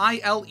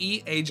SMILE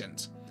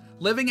agent.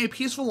 Living a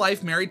peaceful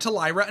life married to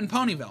Lyra in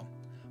Ponyville.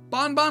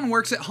 Bonbon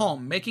works at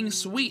home, making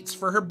sweets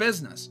for her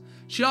business.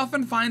 She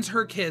often finds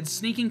her kids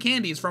sneaking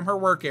candies from her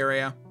work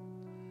area.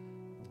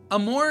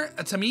 Amor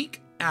Tamik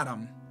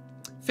Adam.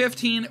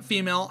 15,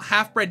 female,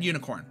 half-bred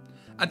unicorn.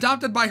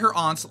 Adopted by her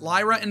aunts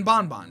Lyra and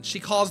Bonbon. She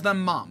calls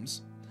them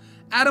moms.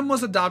 Adam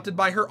was adopted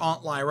by her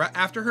aunt Lyra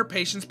after her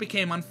patients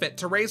became unfit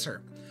to raise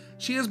her.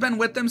 She has been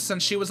with them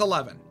since she was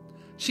 11.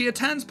 She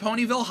attends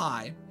Ponyville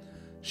High.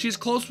 She's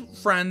close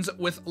friends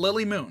with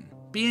Lily Moon,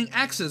 being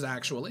exes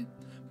actually,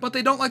 but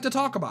they don't like to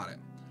talk about it.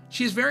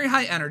 She's very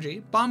high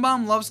energy.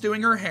 Bonbon loves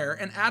doing her hair,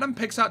 and Adam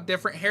picks out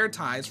different hair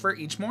ties for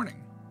each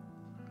morning.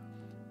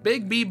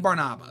 Big B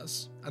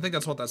Barnabas. I think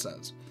that's what that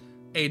says.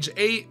 Age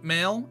 8,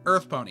 male,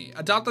 earth pony.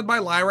 Adopted by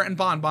Lyra and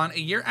Bonbon a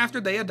year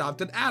after they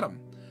adopted Adam.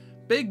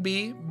 Big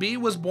B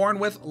was born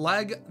with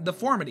leg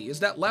deformities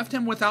that left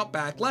him without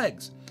back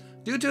legs.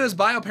 Due to his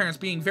bio parents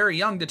being very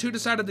young, the two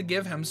decided to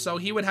give him so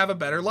he would have a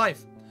better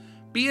life.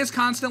 B is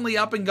constantly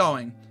up and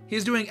going.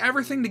 He's doing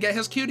everything to get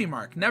his cutie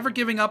mark, never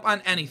giving up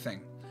on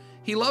anything.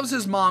 He loves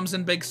his moms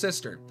and big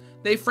sister.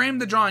 They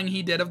framed the drawing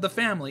he did of the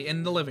family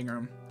in the living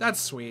room. That's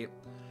sweet.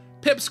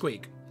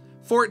 Pipsqueak.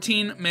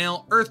 14,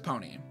 male, earth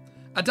pony.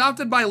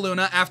 Adopted by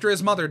Luna after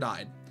his mother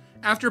died.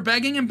 After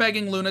begging and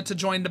begging Luna to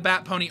join the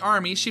Bat Pony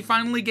army, she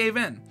finally gave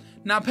in.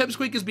 Now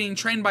Pipsqueak is being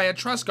trained by a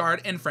trust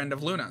guard and friend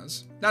of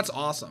Luna's. That's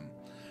awesome.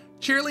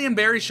 Cheerly and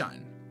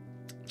Berryshine.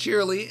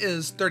 Cheerly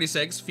is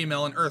 36,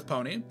 female and earth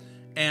pony,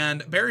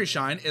 and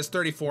Berryshine is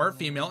 34,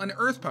 female and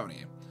earth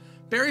pony.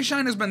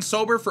 Berryshine has been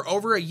sober for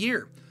over a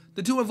year.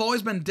 The two have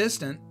always been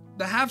distant.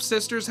 The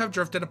half-sisters have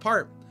drifted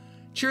apart.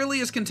 Cheerly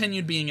has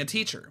continued being a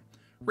teacher.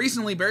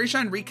 Recently,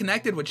 Berryshine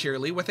reconnected with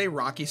Cheerly with a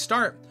rocky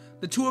start.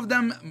 The two of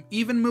them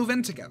even move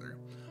in together.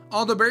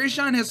 Although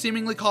Berryshine has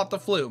seemingly caught the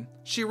flu,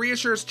 she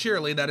reassures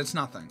Cheerly that it's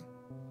nothing.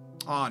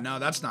 Oh no,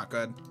 that's not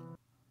good.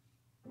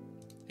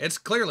 It's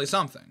clearly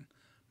something.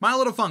 My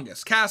Little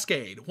Fungus,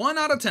 Cascade, 1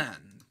 out of 10.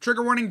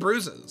 Trigger warning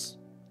bruises.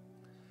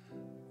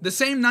 The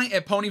same night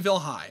at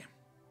Ponyville High.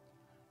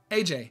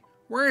 AJ,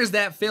 where is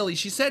that filly?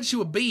 She said she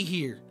would be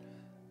here.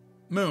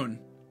 Moon.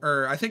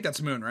 I think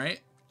that's Moon,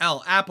 right?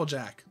 L,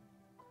 Applejack.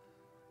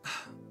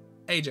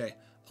 AJ,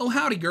 oh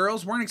howdy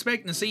girls, weren't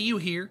expecting to see you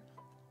here.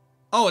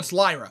 Oh, it's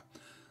Lyra.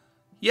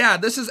 Yeah,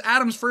 this is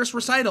Adam's first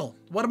recital.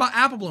 What about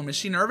Applebloom, is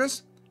she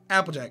nervous?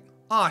 Applejack,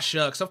 aw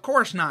shucks, of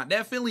course not,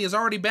 that filly is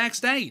already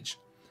backstage.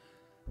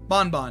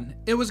 Bonbon,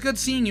 it was good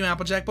seeing you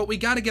Applejack, but we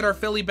gotta get our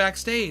filly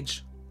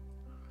backstage.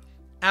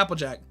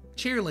 Applejack,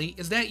 Cheerly,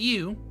 is that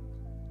you?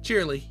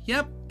 Cheerly,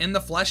 yep, in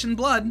the flesh and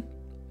blood.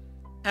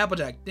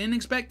 Applejack, didn't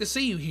expect to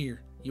see you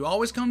here. You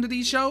always come to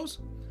these shows?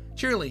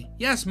 Cheerly,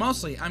 yes,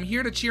 mostly. I'm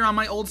here to cheer on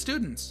my old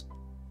students.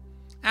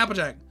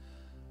 Applejack,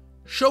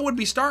 show would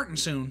be starting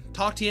soon.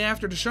 Talk to you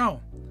after the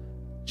show.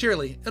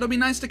 Cheerly, it'll be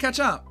nice to catch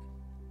up.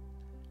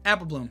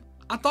 Applebloom,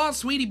 I thought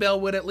Sweetie Belle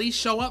would at least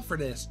show up for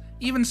this.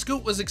 Even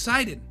Scoot was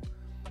excited.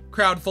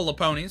 Crowd full of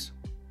ponies.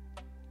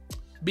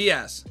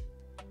 BS.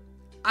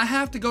 I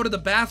have to go to the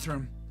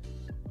bathroom.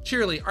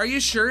 Cheerly, are you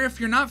sure? If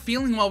you're not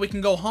feeling well, we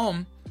can go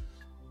home.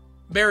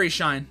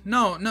 Berryshine,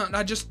 no,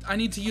 I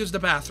need to use the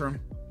bathroom.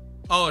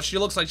 Oh, she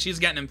looks like she's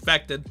getting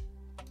infected.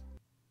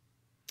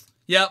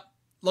 Yep,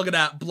 look at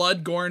that.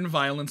 Blood, gore, and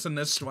violence in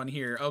this one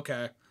here.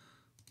 Okay.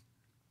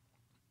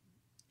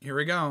 Here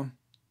we go.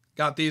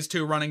 Got these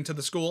two running to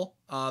the school.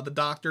 The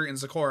doctor and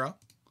Zecora.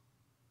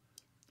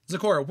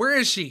 Zecora, where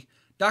is she?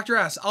 Dr.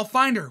 S, I'll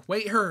find her.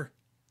 Wait her.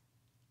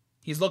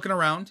 He's looking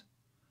around.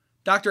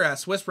 Dr.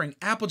 S whispering,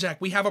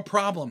 Applejack, we have a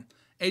problem.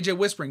 AJ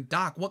whispering,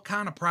 Doc, what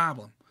kind of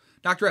problem?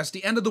 Dr. S,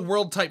 the end of the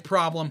world type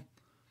problem.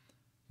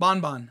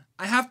 Bonbon,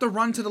 I have to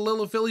run to the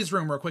little Phillies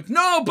room real quick.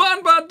 No,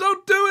 Bonbon,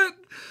 don't do it.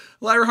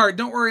 Lyreheart,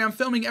 don't worry, I'm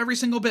filming every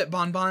single bit,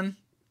 Bonbon.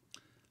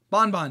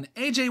 Bonbon,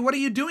 AJ, what are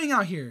you doing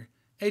out here?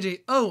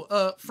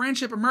 AJ,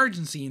 friendship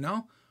emergency, you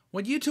know?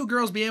 Would you two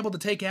girls be able to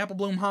take Apple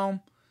Bloom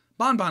home?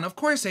 Bonbon, of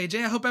course,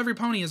 AJ, I hope every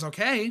pony is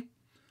okay.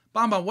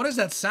 Bonbon, what does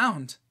that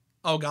sound?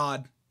 Oh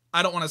God,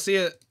 I don't want to see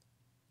it.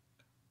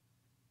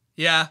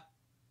 Yeah,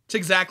 it's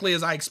exactly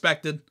as I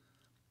expected.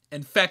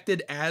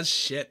 Infected as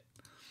shit.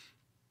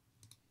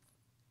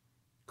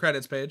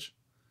 Credits page.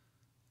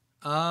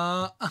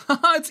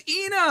 It's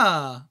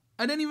Ina!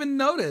 I didn't even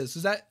notice.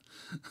 Is that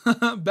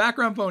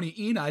background pony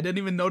Ina? I didn't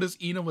even notice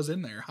Ina was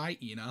in there. Hi,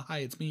 Ina. Hi,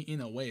 it's me,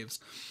 Ina Waves.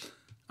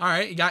 All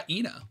right, you got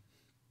Ina.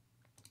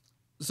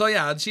 So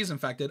yeah, she's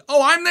infected.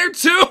 Oh, I'm there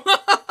too!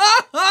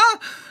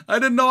 I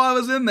didn't know I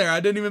was in there. I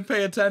didn't even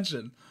pay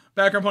attention.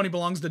 Background pony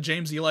belongs to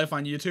James E-Life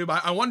on YouTube.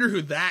 I wonder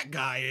who that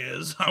guy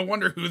is. I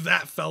wonder who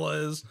that fella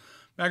is.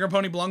 Background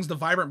pony belongs to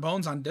Vibrant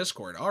Bones on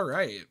Discord. All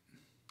right.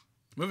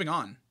 Moving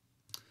on.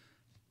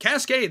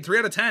 Cascade, 3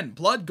 out of 10.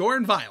 Blood, gore,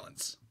 and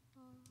violence.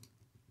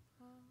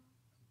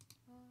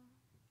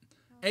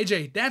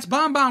 AJ, that's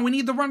Bonbon. We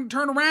need to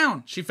turn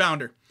around. She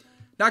found her.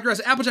 Dr.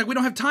 S, Applejack, we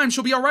don't have time.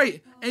 She'll be all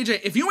right.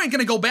 AJ, if you ain't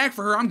going to go back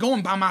for her, I'm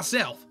going by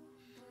myself.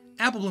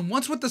 Applebloom,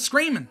 what's with the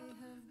screaming?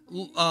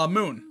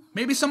 Moon,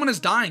 maybe someone is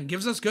dying.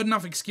 Gives us good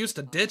enough excuse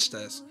to ditch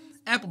this.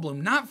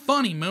 Applebloom, not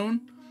funny,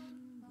 Moon.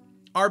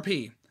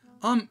 RP,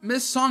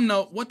 Miss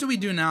Songnote, what do we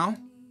do now?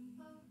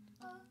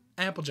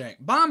 Applejack,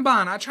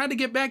 Bonbon, I tried to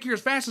get back here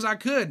as fast as I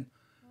could.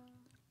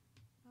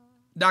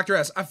 Dr.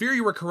 S, I fear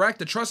you were correct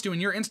to trust you in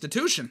your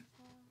institution.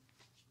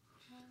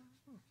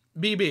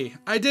 BB,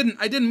 I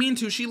didn't mean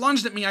to. She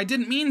lunged at me. I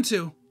didn't mean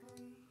to.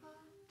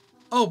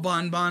 Oh,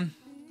 Bonbon.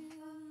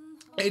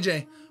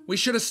 AJ, we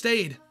should have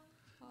stayed.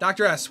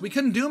 Dr. S, we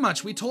couldn't do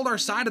much. We told our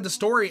side of the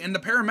story, and the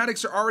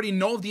paramedics already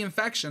know of the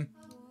infection.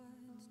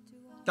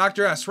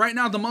 Dr. S, right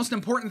now the most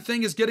important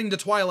thing is getting to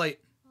Twilight.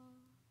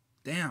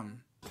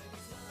 Damn.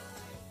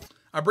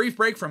 A brief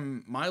break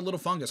from My Little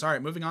Fungus. All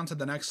right, moving on to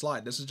the next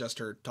slide. This is just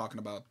her talking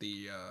about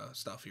the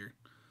stuff here.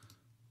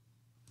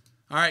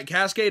 All right,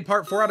 Cascade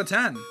Part 4 out of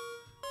 10.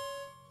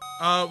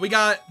 We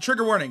got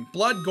trigger warning,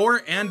 blood,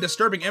 gore, and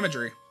disturbing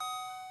imagery.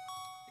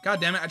 God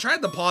damn it, I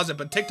tried to pause it,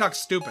 but TikTok's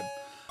stupid.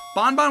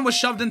 Bonbon was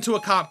shoved into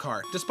a cop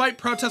car. Despite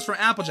protests from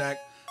Applejack,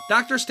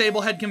 Dr.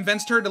 Stable had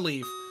convinced her to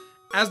leave.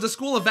 As the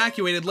school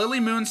evacuated,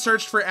 Lily Moon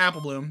searched for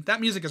Applebloom.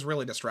 That music is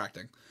really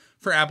distracting.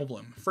 For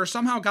Applebloom, for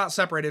somehow got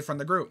separated from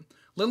the group.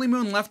 Lily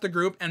Moon left the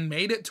group and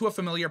made it to a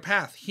familiar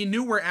path. He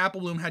knew where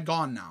Applebloom had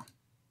gone now.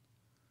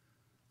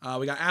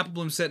 We got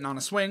Applebloom sitting on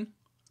a swing.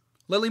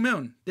 Lily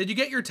Moon, did you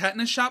get your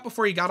tetanus shot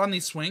before you got on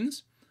these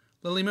swings?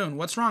 Lily Moon,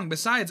 what's wrong?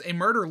 Besides, a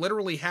murder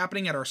literally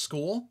happening at our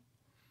school?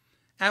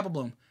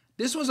 Applebloom,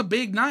 this was a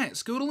big night.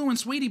 Scootaloo and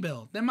Sweetie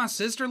Bill. Then my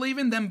sister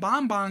leaving, then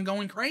Bonbon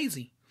going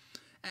crazy.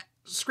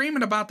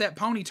 Screaming about that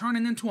pony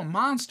turning into a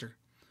monster.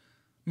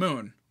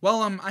 Moon,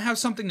 well, I have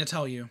something to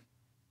tell you.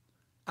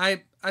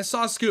 I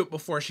saw Scoop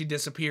before she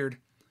disappeared.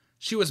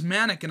 She was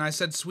manic and I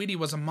said Sweetie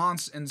was a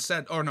monster and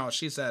said, oh no,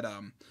 she said,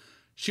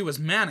 she was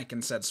manic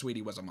and said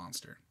Sweetie was a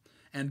monster.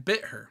 And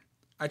bit her.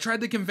 I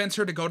tried to convince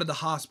her to go to the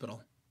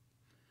hospital.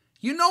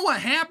 You know what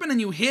happened and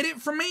you hid it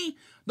from me?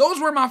 Those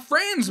were my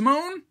friends,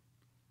 Moon.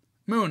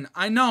 Moon,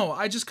 I know.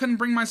 I just couldn't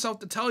bring myself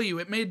to tell you.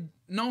 It made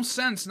no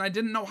sense and I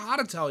didn't know how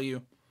to tell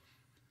you.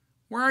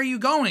 Where are you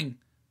going?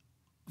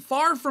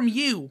 Far from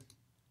you.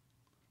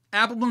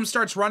 Applebloom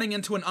starts running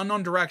into an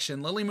unknown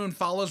direction. Lily Moon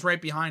follows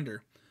right behind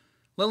her.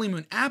 Lily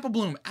Moon,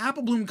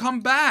 Applebloom, come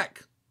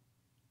back.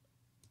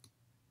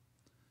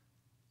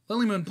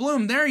 Lily Moon,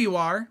 Bloom, there you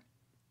are.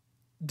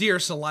 Dear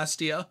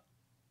Celestia.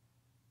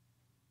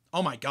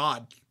 Oh my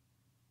god.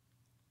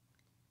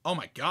 Oh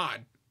my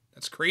god.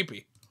 That's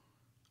creepy.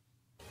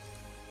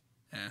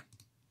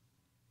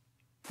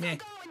 Meh.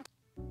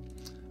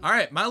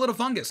 Alright, My Little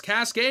Fungus,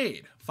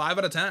 Cascade. 5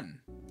 out of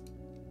 10.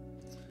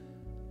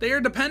 They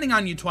are depending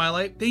on you,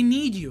 Twilight. They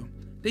need you.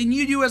 They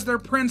need you as their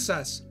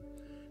princess.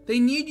 They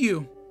need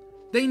you.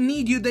 They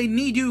need you. They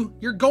need you.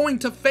 You're going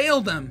to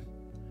fail them.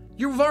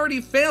 You've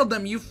already failed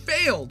them. You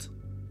failed.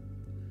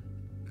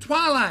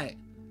 Twilight.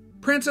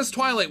 Princess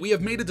Twilight, we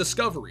have made a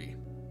discovery.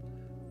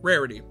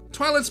 Rarity.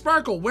 Twilight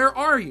Sparkle, where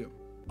are you?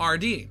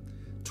 RD.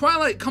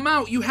 Twilight, come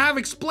out. You have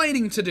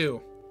explaining to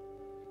do.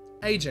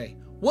 AJ.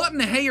 What in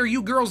the hay are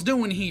you girls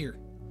doing here?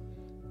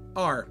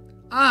 R.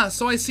 Ah,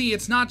 so I see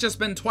it's not just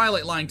been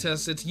Twilight lying to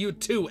us, it's you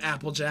too,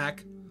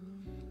 Applejack.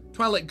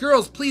 Twilight,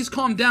 girls, please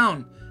calm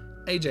down.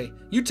 AJ,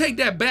 you take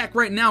that back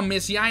right now,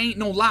 Missy, I ain't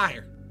no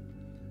liar.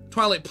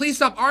 Twilight, please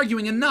stop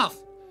arguing, enough.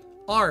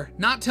 R,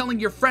 not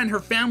telling your friend her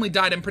family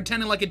died and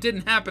pretending like it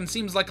didn't happen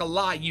seems like a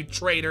lie, you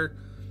traitor.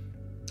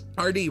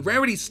 RD,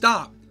 Rarity,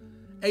 stop.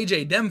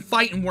 AJ, them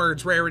fighting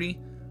words, Rarity.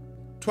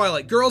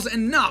 Twilight, girls,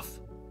 enough.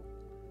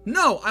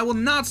 No, I will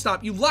not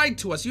stop. You lied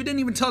to us. You didn't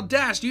even tell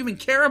Dash. Do you even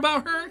care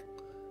about her?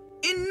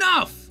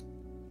 Enough!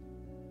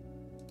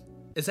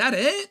 Is that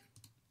it?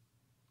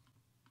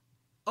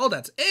 Oh,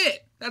 that's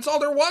it. That's all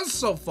there was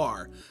so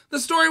far. The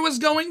story was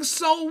going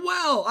so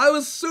well. I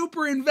was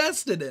super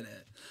invested in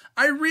it.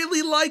 I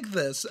really like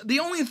this. The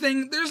only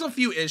thing, there's a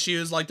few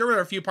issues. Like, there were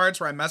a few parts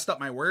where I messed up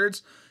my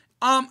words.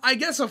 I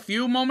guess a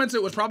few moments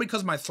it was probably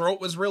because my throat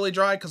was really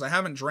dry because I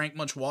haven't drank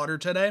much water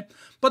today.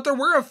 But there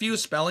were a few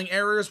spelling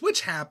errors,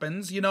 which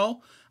happens, you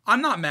know.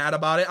 I'm not mad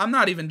about it. I'm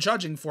not even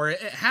judging for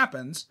it. It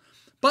happens.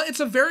 But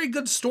it's a very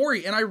good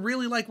story, and I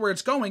really like where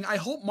it's going. I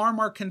hope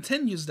Marmar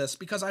continues this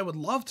because I would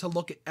love to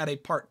look at a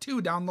part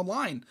 2 down the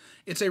line.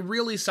 It's a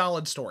really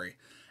solid story,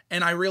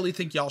 and I really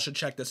think y'all should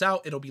check this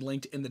out. It'll be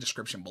linked in the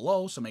description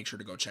below, so make sure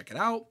to go check it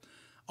out.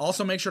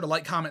 Also, make sure to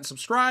like, comment,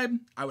 subscribe.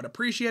 I would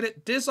appreciate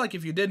it. Dislike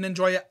if you didn't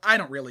enjoy it. I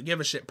don't really give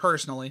a shit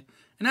personally,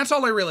 and that's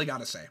all I really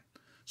gotta say.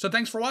 So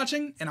thanks for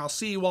watching, and I'll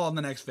see you all in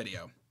the next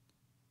video.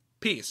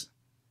 Peace.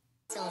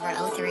 Silver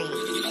 03.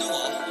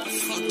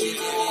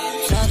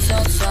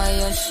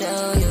 Show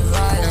you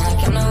right.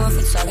 Like I know if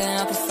you're talking,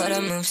 I prefer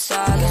to move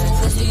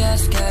silent. Pussy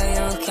ass girl, you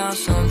don't count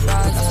some pride.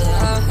 I said,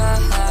 ha ha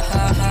ha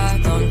ha ha,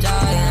 don't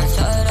die. And I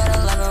told her that I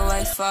love her,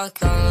 wait, fuck,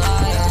 I'm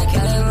lying. I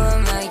got it,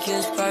 will make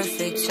you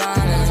perfect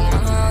time.